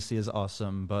fine. Tbilisi is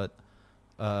awesome, but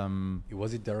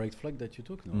was it direct flight that you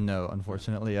took? No,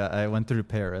 unfortunately, I went through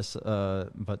Paris,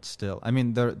 but still, I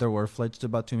mean, there were flights to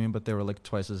Batumi, but they were like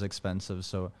twice as expensive.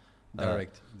 So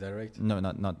direct? No,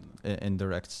 not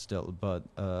indirect still, but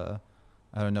I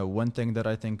don't know. One thing that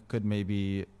I think could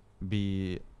maybe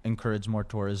encourage more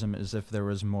tourism is if there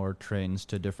was more trains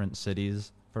to different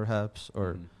cities, perhaps,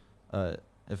 or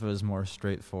if it was more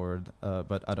straightforward.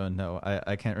 But I don't know.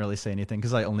 I can't really say anything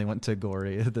because I only went to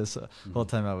Gori this whole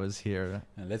time I was here.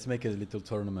 And let's make a little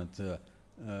tournament.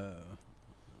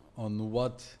 On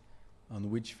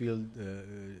which field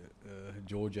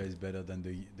Georgia is better than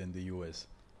the US?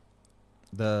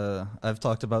 I've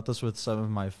talked about this with some of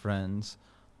my friends.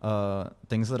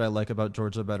 Things that I like about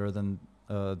Georgia better than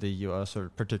the U.S. or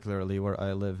particularly where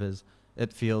I live is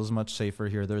it feels much safer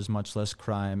here. There's much less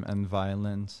crime and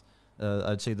violence.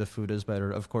 I'd say the food is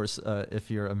better. Of course, if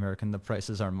you're American, the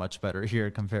prices are much better here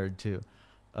compared to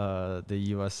the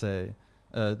USA.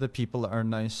 The people are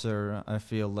nicer. I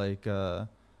feel like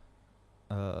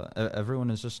everyone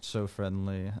is just so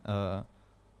friendly.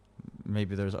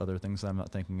 Maybe there's other things I'm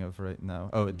not thinking of right now.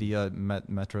 Oh, the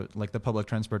metro, like the public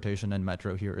transportation and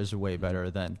metro here is way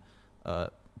better than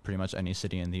pretty much any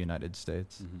city in the United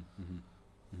States.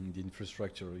 The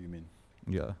infrastructure, you mean?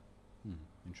 Yeah.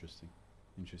 Interesting.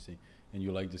 And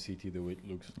you like the city, the way it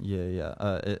looks? Yeah.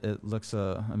 It looks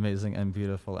amazing and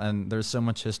beautiful. And there's so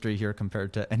much history here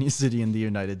compared to any city in the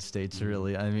United States,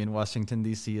 really. I mean, Washington,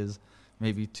 D.C. is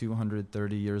maybe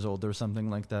 230 years old or something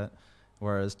like that,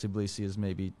 whereas Tbilisi is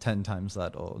maybe 10 times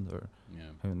that old, or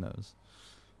who knows.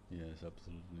 Yes,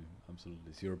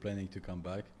 absolutely. So you're planning to come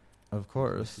back? Of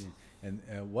course. And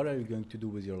what are you going to do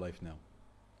with your life now?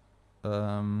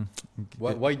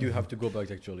 Why do you have to go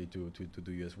back actually to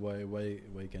the US?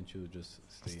 Why can't you just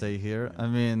stay here? Yeah. I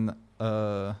mean,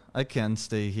 I can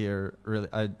stay here. Really,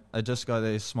 I just got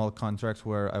a small contract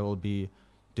where I will be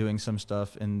doing some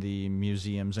stuff in the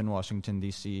museums in Washington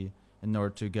D.C. in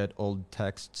order to get old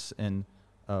texts in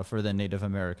for the Native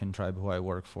American tribe who I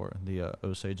work for, the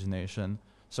Osage Nation.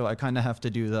 So I kind of have to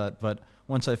do that, but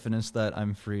once I finish that,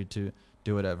 I'm free to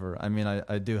do whatever. I mean,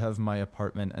 I do have my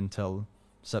apartment until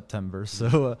September,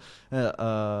 so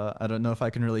I don't know if I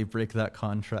can really break that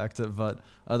contract, but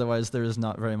otherwise there is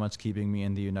not very much keeping me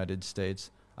in the United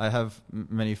States. I have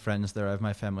many friends there, I have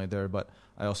my family there, but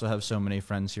I also have so many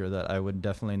friends here that I would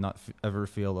definitely not ever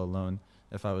feel alone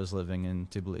if I was living in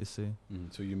Tbilisi.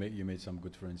 So you made some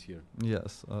good friends here?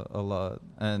 Yes, a lot.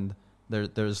 And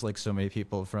there's like so many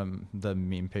people from the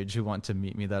meme page who want to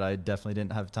meet me that I definitely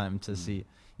didn't have time to see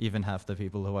even half the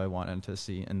people who I wanted to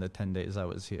see in the 10 days I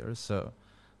was here. So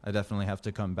I definitely have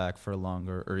to come back for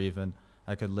longer, or even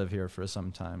I could live here for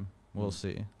some time. We'll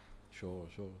see. Sure.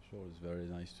 It's very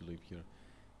nice to live here.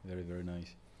 Very, very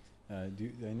nice.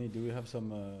 Do you have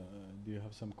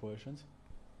some questions?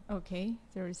 Okay,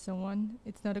 there is someone.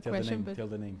 It's not a Tell question, but tell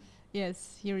the name.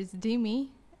 Yes, here is Dimi,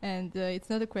 and it's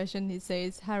not a question. He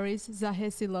says, "Haris,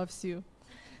 Zahesi loves you."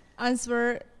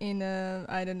 Answer in a,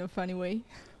 I don't know, funny way.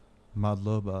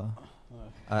 Madloba.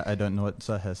 I don't know what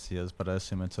Zahesi is, but I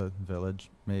assume it's a village,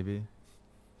 maybe.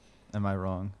 Am I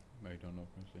wrong? I don't know,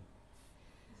 frankly.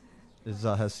 Is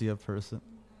Zahesi a person?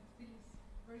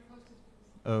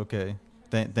 Okay.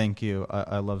 Thank you.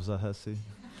 I love Zahesi.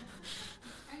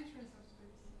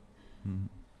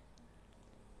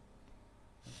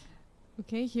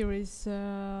 Okay, here is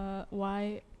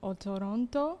why or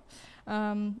Toronto.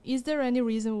 Is there any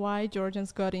reason why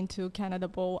Georgians got into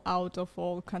CANADABALL out of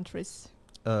all countries?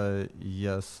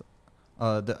 Yes.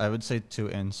 I would say two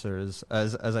answers.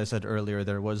 As I said earlier,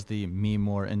 there was the meme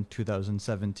war in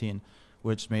 2017,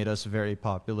 which made us very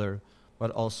popular.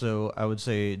 But also, I would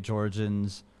say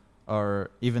Georgians are,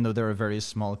 even though they're a very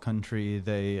small country,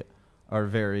 they are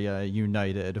very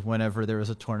united. Whenever there is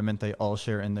a tournament, they all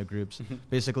share in the groups.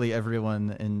 Basically,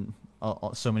 everyone in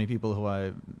so many people who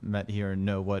I met here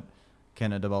know what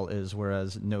CANADABALL is,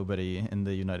 whereas nobody in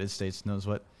the United States knows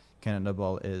what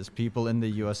CANADABALL is. People in the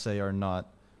USA are not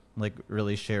like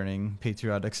really sharing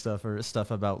patriotic stuff or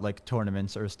stuff about like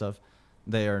tournaments or stuff.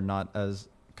 They are not as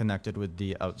connected with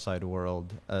the outside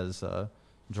world as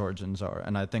Georgians are,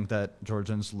 and I think that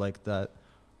Georgians like that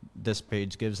this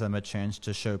page gives them a chance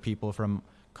to show people from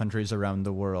countries around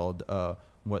the world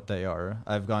what they are.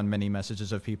 I've gotten many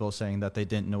messages of people saying that they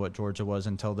didn't know what Georgia was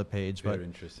until the page, but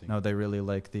now they really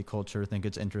like the culture, think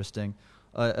it's interesting.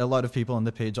 A lot of people on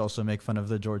the page also make fun of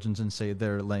the Georgians and say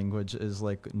their language is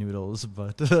like noodles,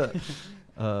 but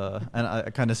And I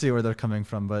kind of see where they're coming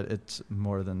from, but it's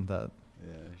more than that.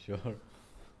 Yeah, sure.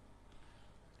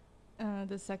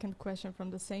 The second question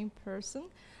from the same person.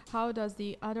 How does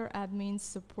the other admins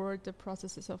support the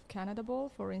processes of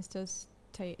CANADABALL? For instance,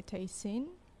 tasting.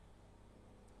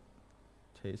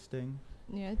 Tasting?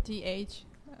 Yeah, DH.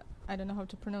 I don't know how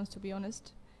to pronounce, to be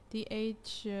honest.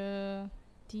 DAHSIN.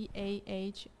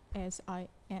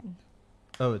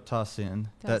 Oh, Tassin.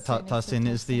 Tassin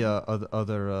is the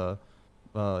other.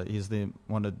 He's the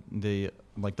one of the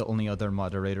the only other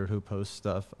moderator who posts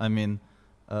stuff. I mean,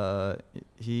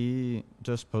 he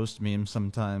just posts memes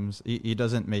sometimes. He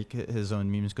doesn't make his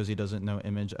own memes because he doesn't know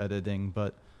image editing.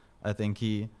 But I think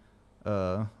he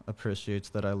appreciates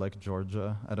that I like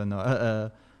Georgia. I don't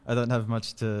know. I don't have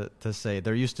much to say.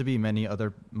 There used to be many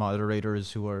other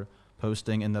moderators who were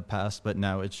posting in the past, but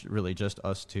now it's really just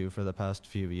us two for the past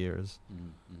few years.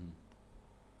 Mm-hmm.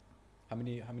 How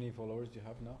many followers do you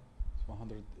have now?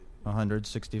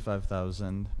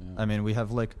 165,000. Yeah. I mean, we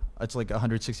have it's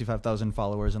 165,000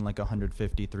 followers and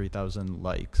 153,000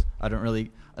 likes. I don't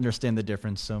really understand the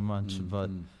difference so much,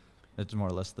 but it's more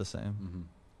or less the same. Mm-hmm.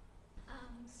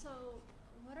 So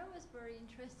what I was very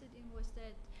interested in was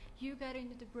that you got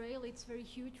into the Braille. It's very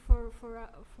huge for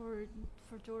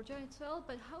Georgia itself.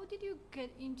 But how did you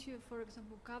get into, for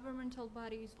example, governmental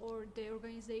bodies or the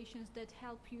organizations that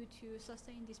help you to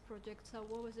sustain this project? So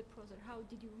what was the process? How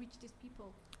did you reach these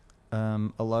people?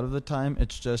 A lot of the time,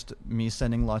 it's just me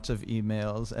sending lots of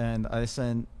emails, and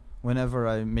whenever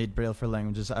I made Braille for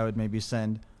Languages, I would maybe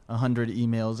send 100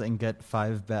 emails and get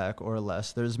 5 back or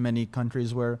less. There's many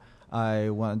countries where I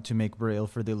want to make Braille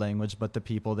for the language, but the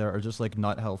people there are just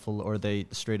not helpful, or they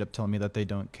straight up tell me that they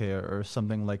don't care or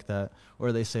something like that.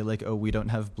 Or they say oh, we don't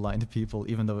have blind people,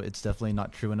 even though it's definitely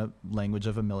not true in a language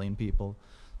of 1 million people.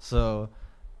 So,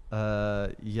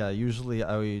 yeah,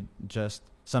 usually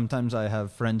sometimes I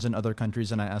have friends in other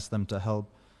countries and I ask them to help.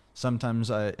 Sometimes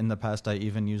in the past I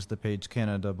even used the page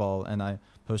CANADABALL and I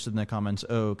posted in the comments,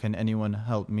 oh, can anyone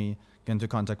help me get into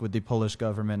contact with the Polish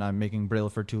government? I'm making Braille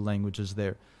for 2 languages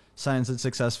there. Sometimes it's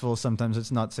successful, sometimes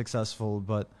it's not successful,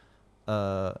 but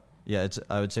yeah,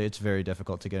 I would say it's very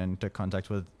difficult to get into contact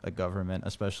with a government,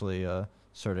 especially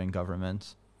certain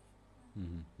governments.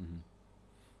 Mm-hmm, mm-hmm.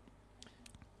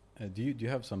 Do you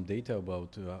have some data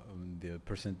about the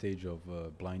percentage of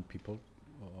blind people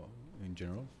in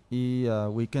general? Yeah,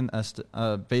 we can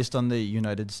based on the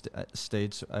United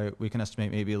States, we can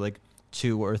estimate maybe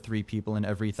 2 or 3 people in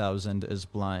every 1,000 is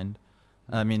blind.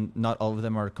 I mean, not all of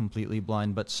them are completely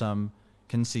blind, but some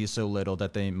can see so little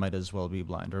that they might as well be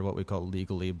blind, or what we call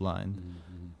legally blind.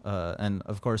 Mm-hmm. And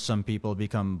of course, some people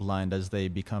become blind as they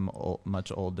become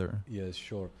much older. Yes,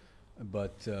 sure.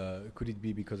 But could it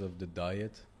be because of the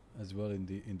diet as well in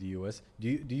the US? Do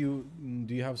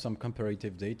you have some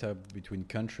comparative data between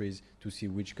countries to see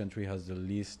which country has the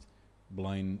least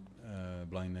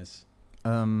blindness?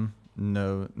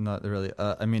 No, not really.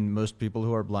 I mean, most people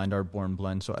who are blind are born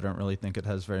blind, so I don't really think it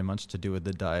has very much to do with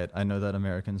the diet. I know that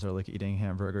Americans are eating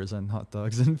hamburgers and hot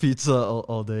dogs and pizza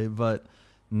all day, but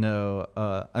no.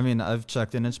 I mean, I've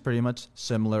checked and it's pretty much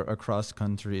similar across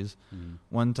countries. Mm-hmm.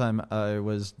 One time I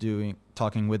was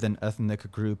talking with an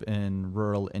ethnic group in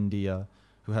rural India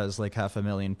who has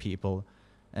 500,000 people,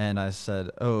 and I said,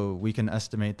 oh, we can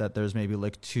estimate that there's maybe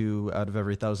 2 out of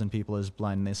every 1,000 people is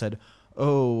blind. And they said,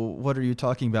 oh, what are you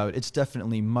talking about? It's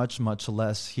definitely much, much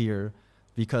less here,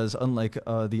 because unlike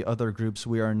the other groups,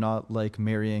 we are not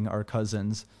marrying our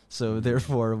cousins, so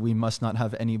therefore we must not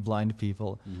have any blind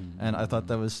people. Mm-hmm. And I thought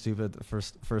that was stupid.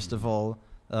 First of all,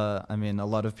 I mean, a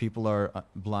lot of people are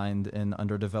blind in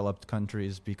underdeveloped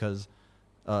countries because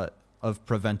of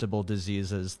preventable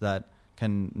diseases that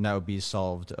can now be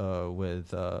solved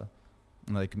with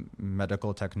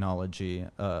medical technology.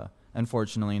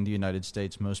 Unfortunately, in the United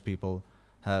States, most people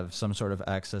have some sort of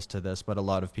access to this, but a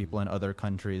lot of people in other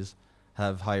countries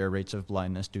have higher rates of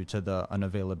blindness due to the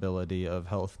unavailability of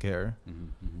healthcare.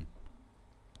 Mm-hmm, mm-hmm.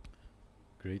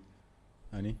 Great.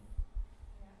 Annie?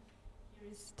 Here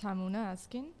is Tamuna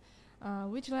asking,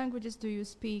 which languages do you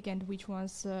speak and which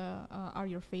ones are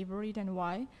your favorite and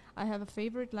why? I have a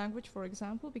favorite language, for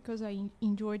example, because I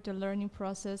enjoyed the learning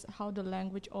process, how the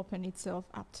language opened itself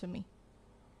up to me.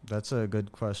 That's a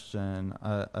good question.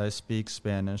 I speak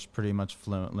Spanish pretty much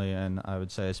fluently, and I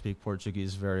would say I speak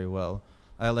Portuguese very well.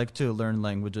 I like to learn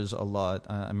languages a lot.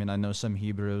 I mean, I know some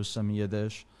Hebrew, some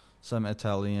Yiddish, some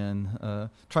Italian.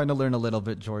 Trying to learn a little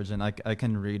bit Georgian. I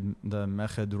can read the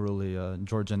Mechedruli,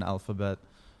 Georgian alphabet,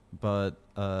 but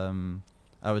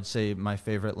I would say my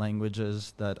favorite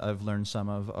languages that I've learned some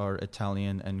of are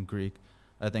Italian and Greek.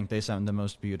 I think they sound the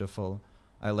most beautiful.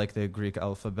 I like the Greek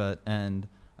alphabet, and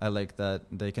I like that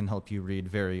they can help you read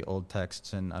very old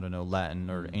texts in, I don't know, Latin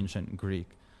or ancient Greek.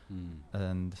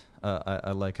 And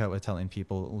I like how Italian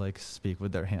people like speak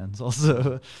with their hands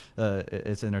also.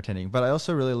 It's entertaining. But I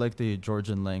also really like the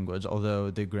Georgian language,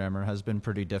 although the grammar has been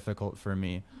pretty difficult for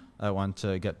me. I want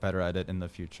to get better at it in the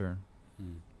future.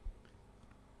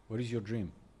 What is your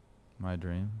dream? My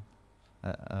dream?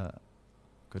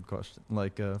 Good question.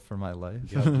 Like for my life?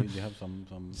 Do you have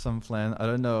some plan? I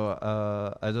don't know.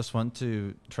 I just want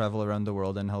to travel around the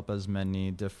world and help as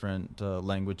many different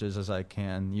languages as I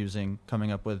can,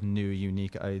 coming up with new,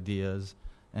 unique ideas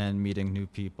and meeting new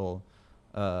people.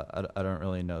 I don't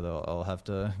really know though. I'll have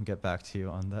to get back to you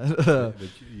on that. But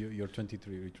you're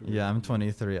 23. Yeah, I'm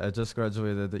 23. I just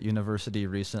graduated at university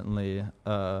recently.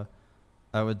 I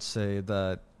would say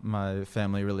that my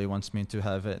family really wants me to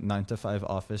have a 9-to-5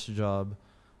 office job,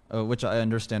 which I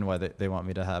understand why they want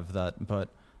me to have that, but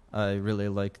I really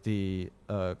like the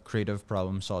creative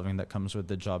problem solving that comes with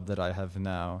the job that I have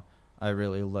now. I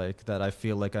really like that I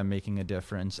feel like I'm making a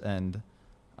difference, and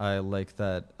I like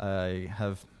that I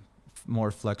have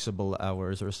more flexible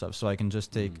hours or stuff, so I can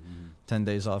just take 10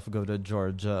 days off, go to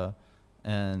Georgia,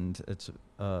 and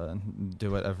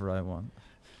do whatever I want.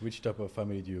 Which type of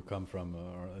family do you come from?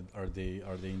 Are they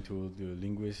into the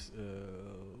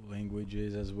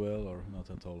languages as well, or not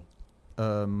at all?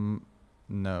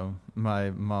 No, my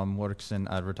mom works in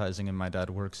advertising and my dad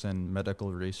works in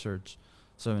medical research,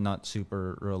 so not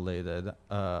super related.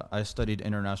 I studied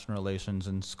international relations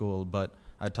in school, but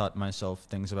I taught myself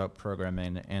things about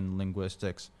programming and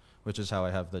linguistics, which is how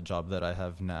I have the job that I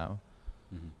have now.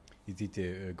 Is it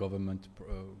a government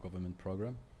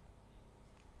program?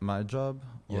 My job?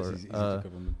 Yes, or, is it a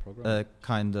government program?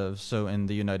 Kind of. So in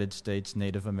the United States,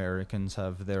 Native Americans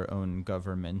have their own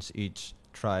governments. Each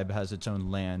tribe has its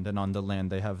own land, and on the land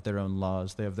they have their own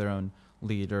laws. They have their own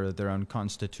leader, their own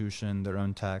constitution, their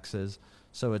own taxes.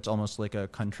 So it's almost like a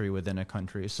country within a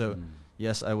country. So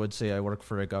yes, I would say I work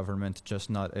for a government, just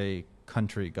not a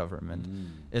country government.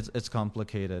 It's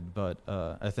complicated, but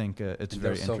I think it's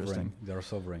very interesting. They're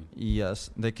sovereign.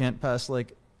 Yes, they can't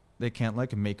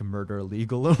make murder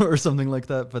legal or something like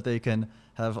that, but they can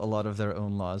have a lot of their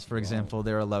own laws. For example,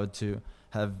 they're allowed to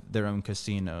have their own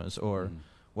casinos, or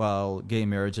while gay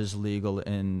marriage is legal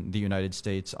in the United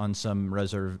States, on some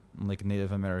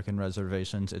Native American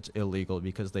reservations, it's illegal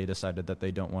because they decided that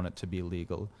they don't want it to be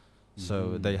legal.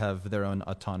 So they have their own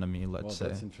autonomy, let's say.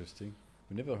 That's interesting.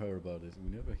 We never hear about this. We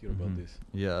never hear about this.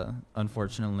 Yeah,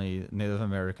 unfortunately, Native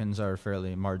Americans are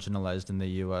fairly marginalized in the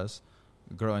U.S.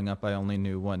 Growing up, I only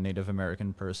knew one Native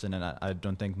American person, and I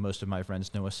don't think most of my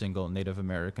friends know a single Native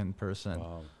American person,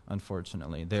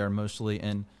 unfortunately. They are mostly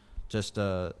in just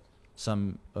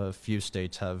some few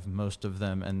states have most of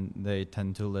them, and they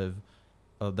tend to live,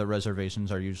 the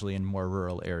reservations are usually in more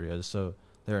rural areas, so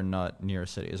they're not near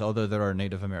cities, although there are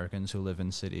Native Americans who live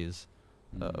in cities,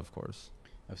 of course.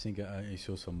 I think I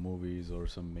saw some movies or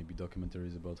some maybe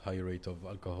documentaries about high rate of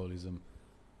alcoholism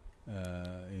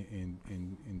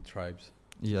in tribes.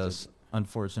 Yes,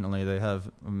 unfortunately, they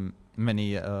have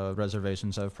many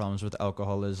reservations have problems with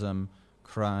alcoholism,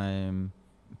 crime,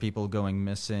 people going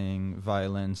missing,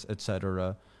 violence,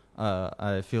 etc.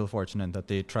 I feel fortunate that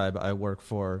the tribe I work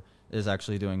for is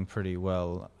actually doing pretty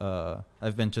well.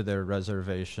 I've been to their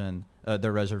reservation.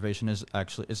 Their reservation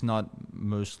it's not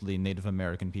mostly Native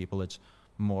American people. It's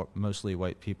mostly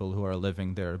white people who are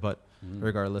living there. But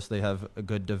regardless, they have a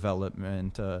good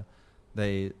development.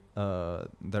 Their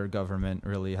government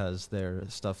really has their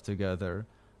stuff together.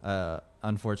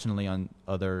 Unfortunately, on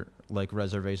other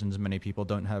reservations, many people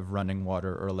don't have running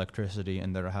water or electricity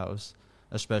in their house,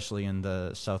 especially in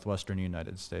the southwestern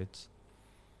United States.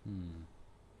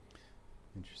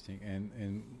 Interesting.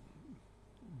 And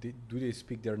do they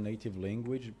speak their native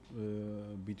language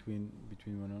between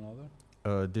one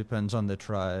another? Depends on the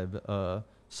tribe.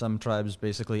 Some tribes,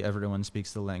 basically everyone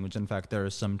speaks the language. In fact, there are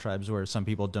some tribes where some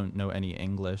people don't know any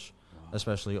English,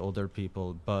 especially older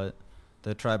people. But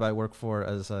the tribe I work for,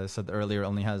 as I said earlier,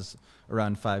 only has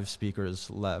around 5 speakers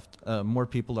left. More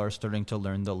people are starting to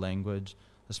learn the language,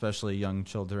 especially young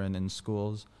children in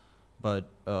schools. But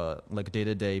day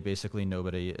to day, basically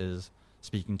nobody is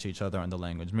speaking to each other on the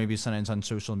language. Maybe sometimes on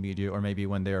social media, or maybe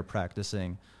when they are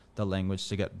practicing the language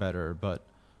to get better. But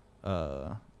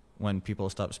when people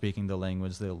stop speaking the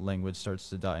language starts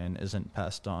to die and isn't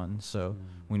passed on. So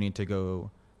we need to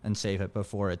go and save it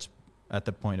before it's at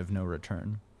the point of no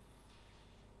return.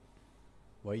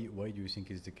 Why do you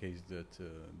think is the case that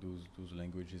those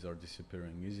languages are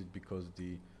disappearing? Is it because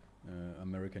the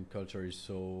American culture is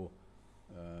so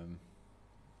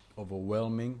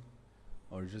overwhelming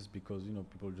or just because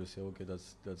people just say, okay,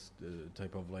 that's the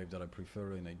type of life that I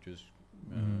prefer, and I just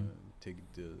take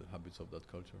the habits of that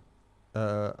culture?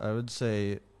 I would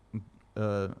say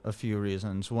a few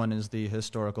reasons. One is the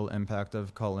historical impact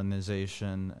of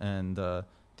colonization, and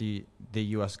the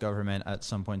U.S. government at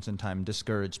some points in time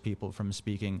discouraged people from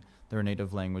speaking their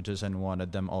native languages and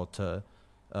wanted them all to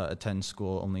attend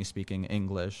school only speaking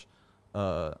English.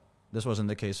 This wasn't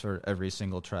the case for every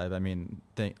single tribe. I mean,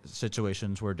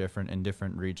 situations were different in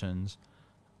different regions.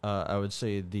 I would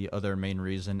say the other main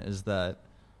reason is that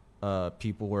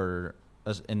people were,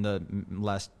 in the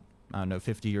last,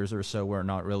 50 years or so, were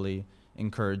not really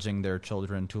encouraging their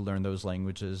children to learn those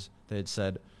languages. They had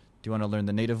said, do you want to learn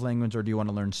the native language or do you want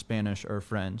to learn Spanish or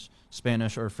French?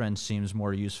 Spanish or French seems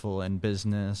more useful in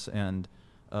business and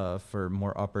for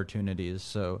more opportunities.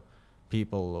 So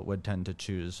people would tend to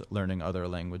choose learning other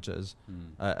languages.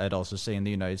 I'd also say in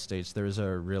the United States, there's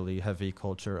a really heavy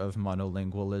culture of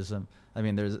monolingualism. I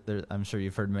mean, I'm sure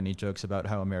you've heard many jokes about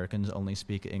how Americans only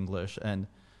speak English, and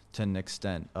to an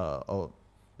extent,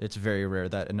 it's very rare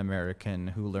that an American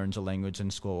who learns a language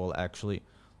in school will actually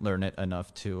learn it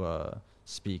enough to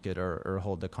speak it or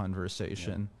hold a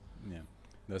conversation. Yeah,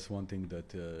 that's one thing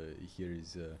that here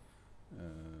is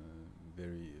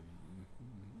very,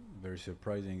 very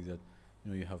surprising, that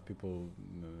you have people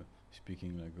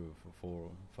speaking like 4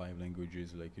 or 5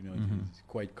 languages, like it's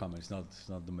quite common. It's not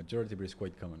the majority, but it's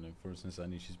quite common. Like, for instance,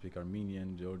 Anish speak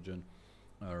Armenian, Georgian,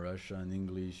 Russian,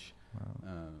 English,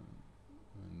 and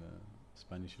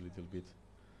Spanish a little bit.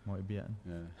 Muy bien.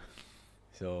 Yeah.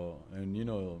 So, and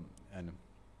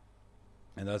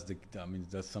and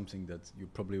that's something that you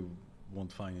probably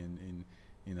won't find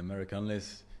in America,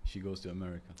 unless she goes to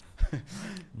America.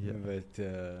 Yeah. But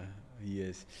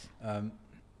yes,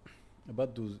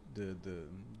 about the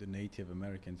Native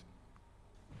Americans.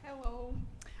 Hello,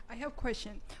 I have a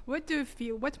question. What do you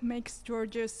feel? What makes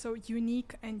Georgia so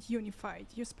unique and unified?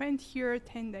 You spent here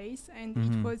 10 days, and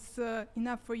it was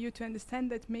enough for you to understand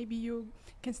that maybe you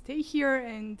can stay here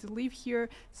and live here.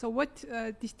 So what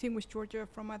distinguishes Georgia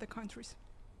from other countries?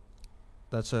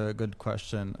 That's a good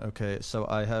question. Okay, so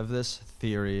I have this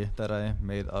theory that I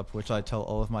made up, which I tell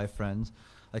all of my friends.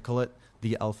 I call it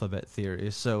the alphabet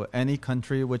theory. So any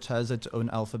country which has its own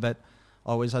alphabet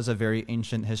always has a very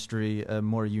ancient history, a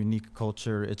more unique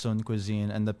culture, its own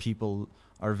cuisine, and the people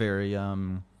are very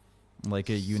unified.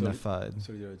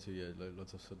 Solidarity, yeah, like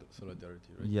lots of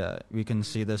solidarity, right? Yeah, we can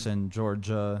see this in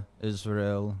Georgia,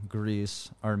 Israel, Greece,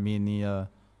 Armenia,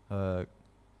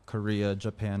 Korea,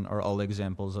 Japan are all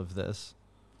examples of this.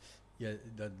 Yeah,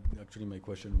 that actually my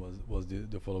question was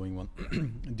the following one.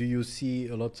 Do you see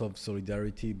a lot of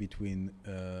solidarity between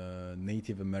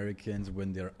Native Americans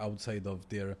when they're outside of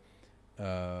their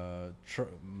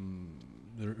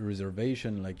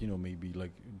reservation, like maybe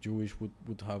like Jewish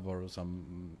would have, or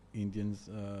some Indians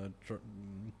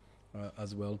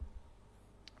as well?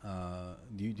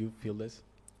 Do you feel this?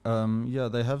 Yeah,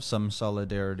 they have some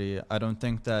solidarity. I don't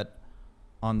think that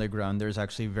on the ground there's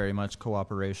actually very much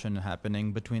cooperation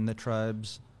happening between the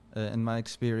tribes in my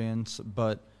experience,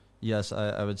 but yes,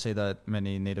 I would say that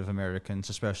many Native Americans,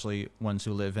 especially ones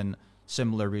who live in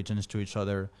similar regions to each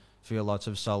other, feel lots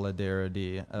of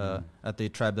solidarity. At the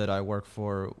tribe that I work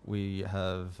for, we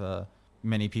have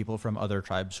many people from other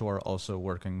tribes who are also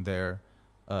working there,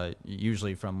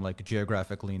 usually from like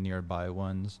geographically nearby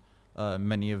ones.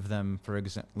 Many of them, for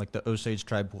example, like the Osage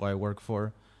tribe who I work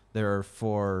for, there are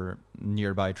 4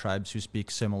 nearby tribes who speak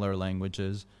similar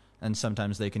languages, and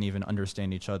sometimes they can even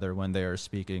understand each other when they are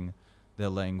speaking the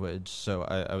language. So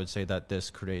I would say that this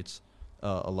creates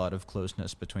a lot of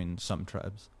closeness between some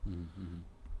tribes.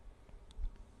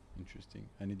 Interesting.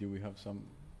 Annie, do we have some?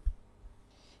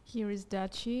 Here is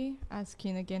Dachi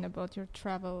asking again about your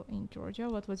travel in Georgia.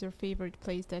 What was your favorite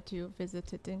place that you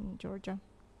visited in Georgia?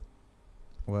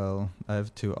 Well, I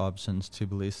have 2 options,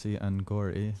 Tbilisi and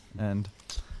Gori, and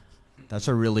that's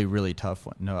a really, really tough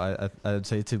one. No, I would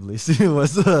say Tbilisi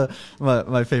was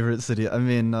my favorite city. I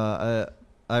mean, I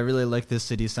really like the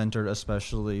city center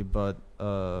especially, but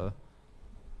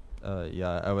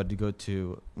yeah, I would go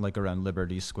to like around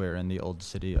Liberty Square in the old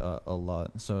city a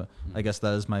lot. So I guess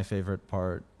that is my favorite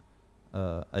part.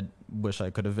 I wish I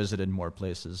could have visited more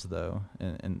places though,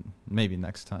 and maybe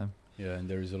next time. Yeah, and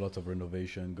there is a lot of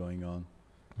renovation going on.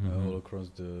 All across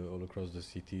the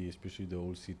city, especially the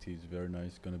old city is very nice.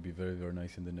 It's gonna be very, very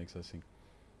nice in the next, I think,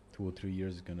 2 or 3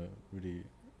 years. It's gonna really,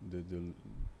 the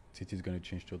city is gonna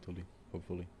change totally,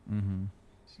 hopefully.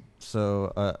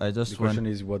 So I just the question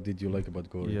is, what did you like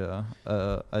about Gori? Yeah,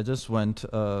 I just went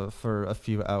for a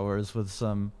few hours with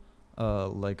some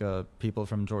people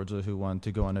from Georgia who want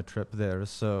to go on a trip there.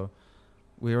 So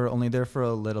we were only there for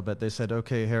a little bit. They said,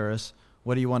 "Okay, Harris,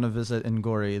 what do you want to visit in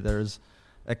Gori? There's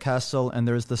a castle and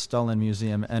there's the Stalin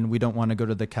Museum, and we don't want to go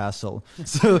to the castle."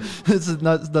 So it's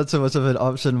not so much of an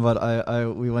option, but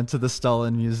we went to the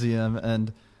Stalin Museum,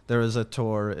 and there was a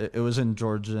tour. It was in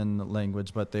Georgian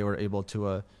language, but they were able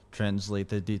to translate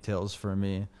the details for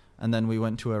me. And then we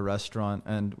went to a restaurant,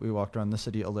 and we walked around the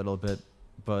city a little bit,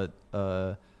 but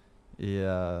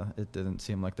yeah, it didn't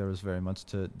seem like there was very much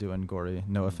to do in Gori.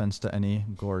 No offense to any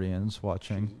Gorians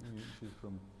watching. She's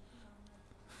from...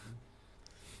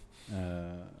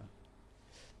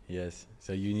 yes,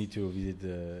 so you need to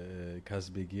visit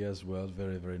Kazbegi as well.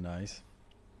 Very, very nice.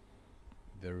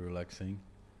 Very relaxing.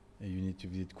 And you need to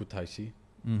visit Kutaisi.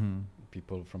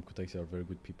 People from Kutaisi are very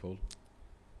good people.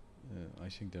 I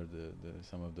think they're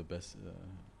some of the best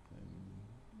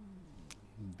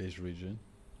region.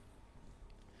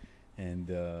 And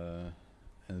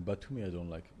Batumi I don't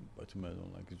like.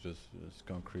 It's just it's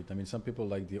concrete. I mean, some people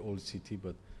like the old city,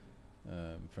 but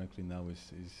frankly now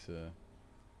is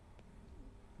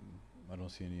I don't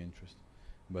see any interest.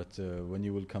 But when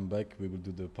you will come back, we will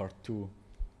do the part 2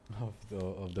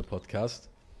 of the podcast.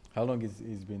 How long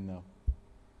is been now?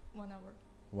 1 hour.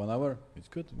 1 hour? It's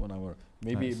good. 1 hour.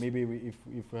 Maybe Nice.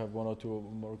 if we have 1 or 2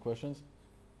 more questions.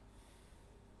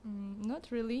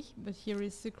 Not really, but here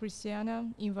is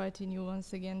Christiana inviting you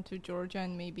once again to Georgia,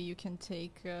 and maybe you can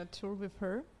take a tour with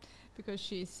her, because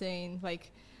she's saying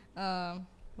like,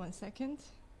 1 second.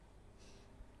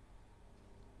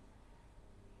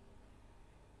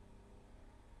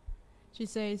 She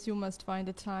says you must find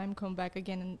a time, come back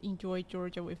again and enjoy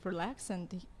Georgia with relax,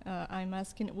 and I'm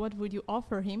asking what would you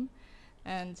offer him,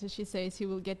 and she says he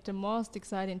will get the most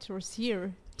exciting tours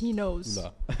here. He knows.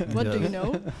 What do you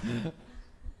know?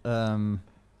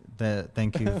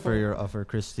 Thank you for your offer,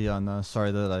 Christiana.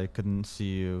 Sorry that I couldn't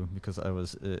see you because I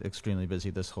was extremely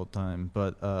busy this whole time.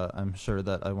 But I'm sure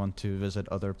that I want to visit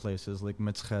other places like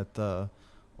Mitscheta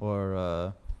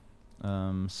or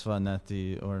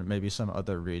Svaneti or maybe some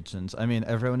other regions. I mean,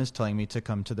 everyone is telling me to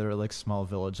come to their like small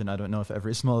village, and I don't know if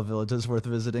every small village is worth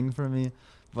visiting for me.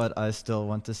 But I still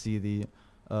want to see the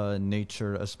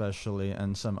nature, especially,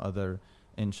 and some other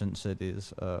ancient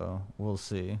cities. We'll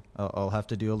see. I'll have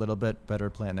to do a little bit better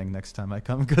planning next time I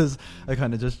come, because I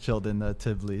kind of just chilled in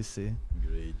Tbilisi.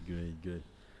 Great.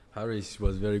 Harris,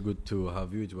 was very good to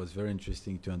have you. It was very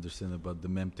interesting to understand about the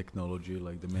meme technology,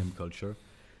 like the meme culture,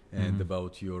 and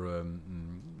about your,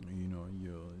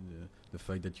 the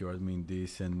fact that you are doing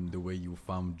this and the way you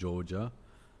found Georgia.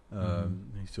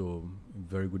 So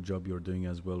very good job you're doing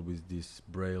as well with this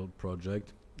Braille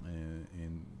project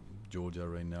in Georgia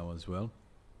right now as well.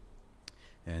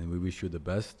 And we wish you the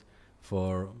best.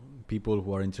 For people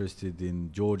who are interested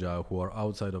in Georgia, who are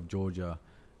outside of Georgia,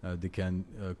 they can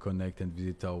connect and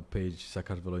visit our page,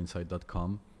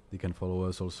 sakartveloinside.com. They can follow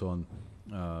us also on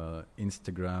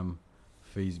Instagram,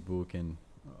 Facebook, and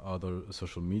other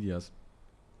social medias.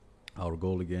 Our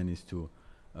goal again is to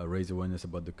raise awareness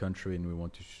about the country, and we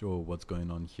want to show what's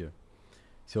going on here.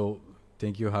 So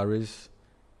thank you, Harris,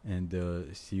 and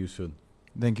see you soon.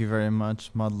 Thank you very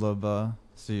much, Madloba.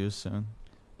 See you soon.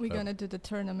 We're gonna do the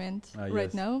tournament right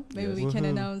yes. now. Maybe we can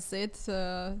announce it.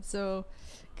 So,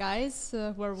 guys,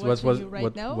 we're watching you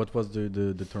right now. What was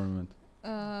the tournament?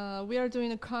 We are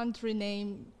doing a country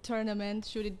name tournament.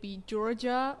 Should it be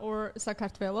Georgia or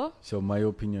Sakartvelo? So my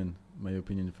opinion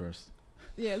first.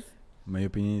 Yes. My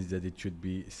opinion is that it should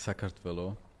be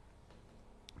Sakartvelo,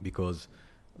 because,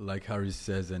 like Harris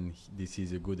says, and this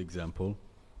is a good example,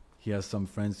 he has some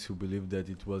friends who believe that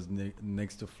it was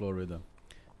next to Florida.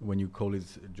 When you call it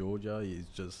Georgia, it's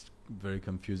just very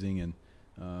confusing, and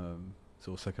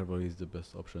so Sakartvelo is the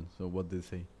best option. So what they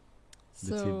say?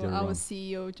 So our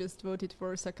CEO just voted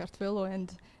for Sakartvelo,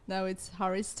 and now it's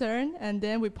Harris' turn. And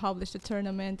then we published a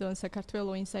tournament on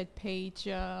Sakartvelo Inside page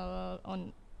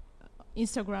on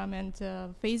Instagram and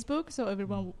Facebook. So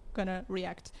everyone gonna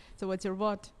react. So what's your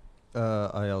vote?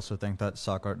 I also think that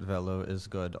Sakartvelo is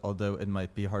good, although it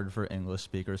might be hard for English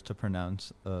speakers to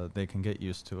pronounce. They can get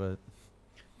used to it.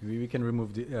 We can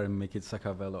remove the R and make it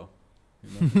Sakavelo.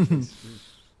 You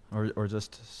know? or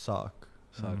just Sak.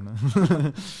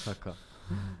 Saka.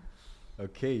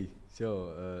 Okay,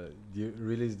 so you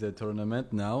release the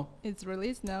tournament now. It's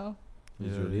released now.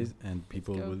 It's released, and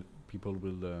people will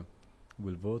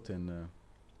vote, and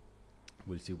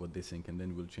we'll see what they think, and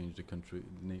then we'll change the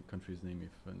country's name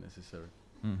if necessary.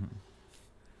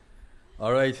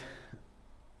 All right,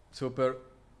 super.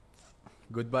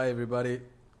 Goodbye, everybody.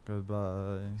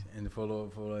 Goodbye. And follow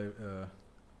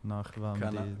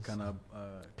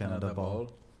CANADABALL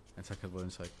and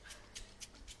Sakartveloinside.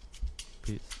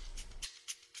 Peace.